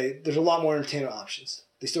just going to say, there's a lot more entertainment options.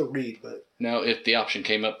 They still read, but Now, if the option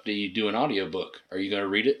came up, do you do an audiobook? Are you going to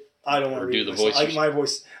read it? I don't want Or to read do the myself. voices? My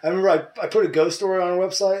voice. I remember I put a ghost story on our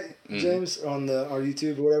website, James, on our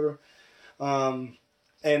YouTube or whatever.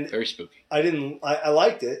 And Very spooky. I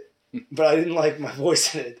liked it, but I didn't like my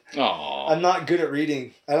voice in it. Aww. I'm not good at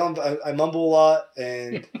reading. I mumble a lot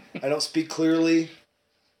and I don't speak clearly.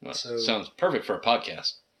 Well, so- sounds perfect for a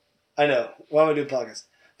podcast. I know. Why am I doing podcasts?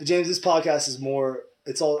 But James, this podcast is more.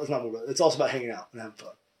 It's also about hanging out and having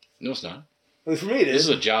fun. No, it's not. I mean, for me, it This is.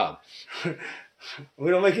 is a job. We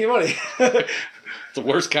don't make any money. It's the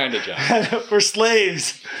worst kind of job. We're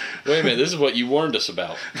slaves. Wait a minute. This is what you warned us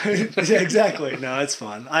about. Yeah, exactly. No, it's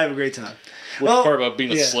fun. I have a great time. Worst part about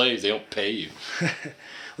being a yeah. slave, they don't pay you. Well,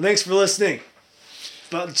 thanks for listening.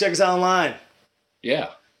 Check us out online. Yeah.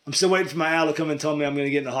 I'm still waiting for my owl to come and tell me I'm going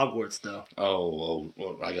to get into Hogwarts, though. Oh,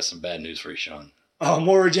 well, I got some bad news for you, Sean. Oh,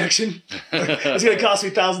 more rejection? It's going to cost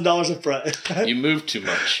me $1,000 up front. You move too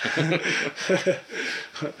much.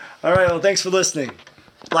 All right, well, thanks for listening.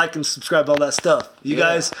 Like and subscribe, all that stuff. You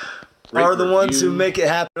guys are the ones who review. make it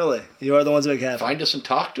happen, really. You are the ones who make it happen. Find us and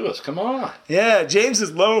talk to us. Come on. Yeah, James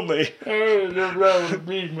is lonely.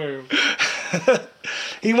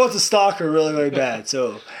 He wants a stalker really, really bad.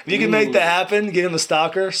 So if you can make that happen, get him a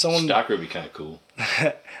stalker. Someone. Stalker would be kind of cool.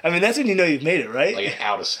 I mean, that's when you know you've made it, right? Like an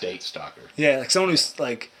out-of-state stalker. Yeah, like someone who's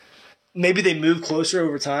like, maybe they move closer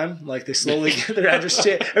over time. Like they slowly get their address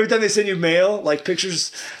changed. Every time they send you mail, like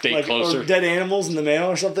pictures, Stay like, closer. or dead animals in the mail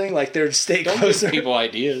or something, like they're stay Don't closer. give people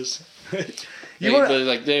ideas. They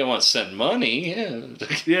don't want to send money. Yeah.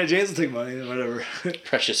 Yeah, James will take money, whatever.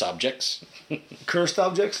 Precious objects. Cursed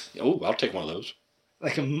objects, Oh, I'll take one of those.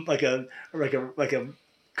 like a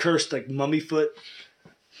cursed like mummy foot,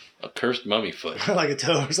 A cursed mummy foot. like a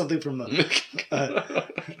toe or something from I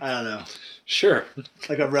don't know, Sure.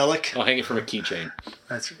 like a relic. I'll hang it from a keychain.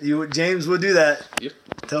 That's you. James would do that. Yep.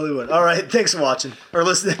 Totally would. All right, thanks for watching or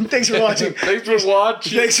listening. Thanks for watching. Thanks for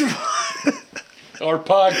watching Thanks for our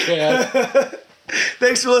podcast.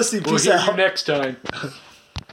 thanks for listening. We'll Peace hear out. you next time.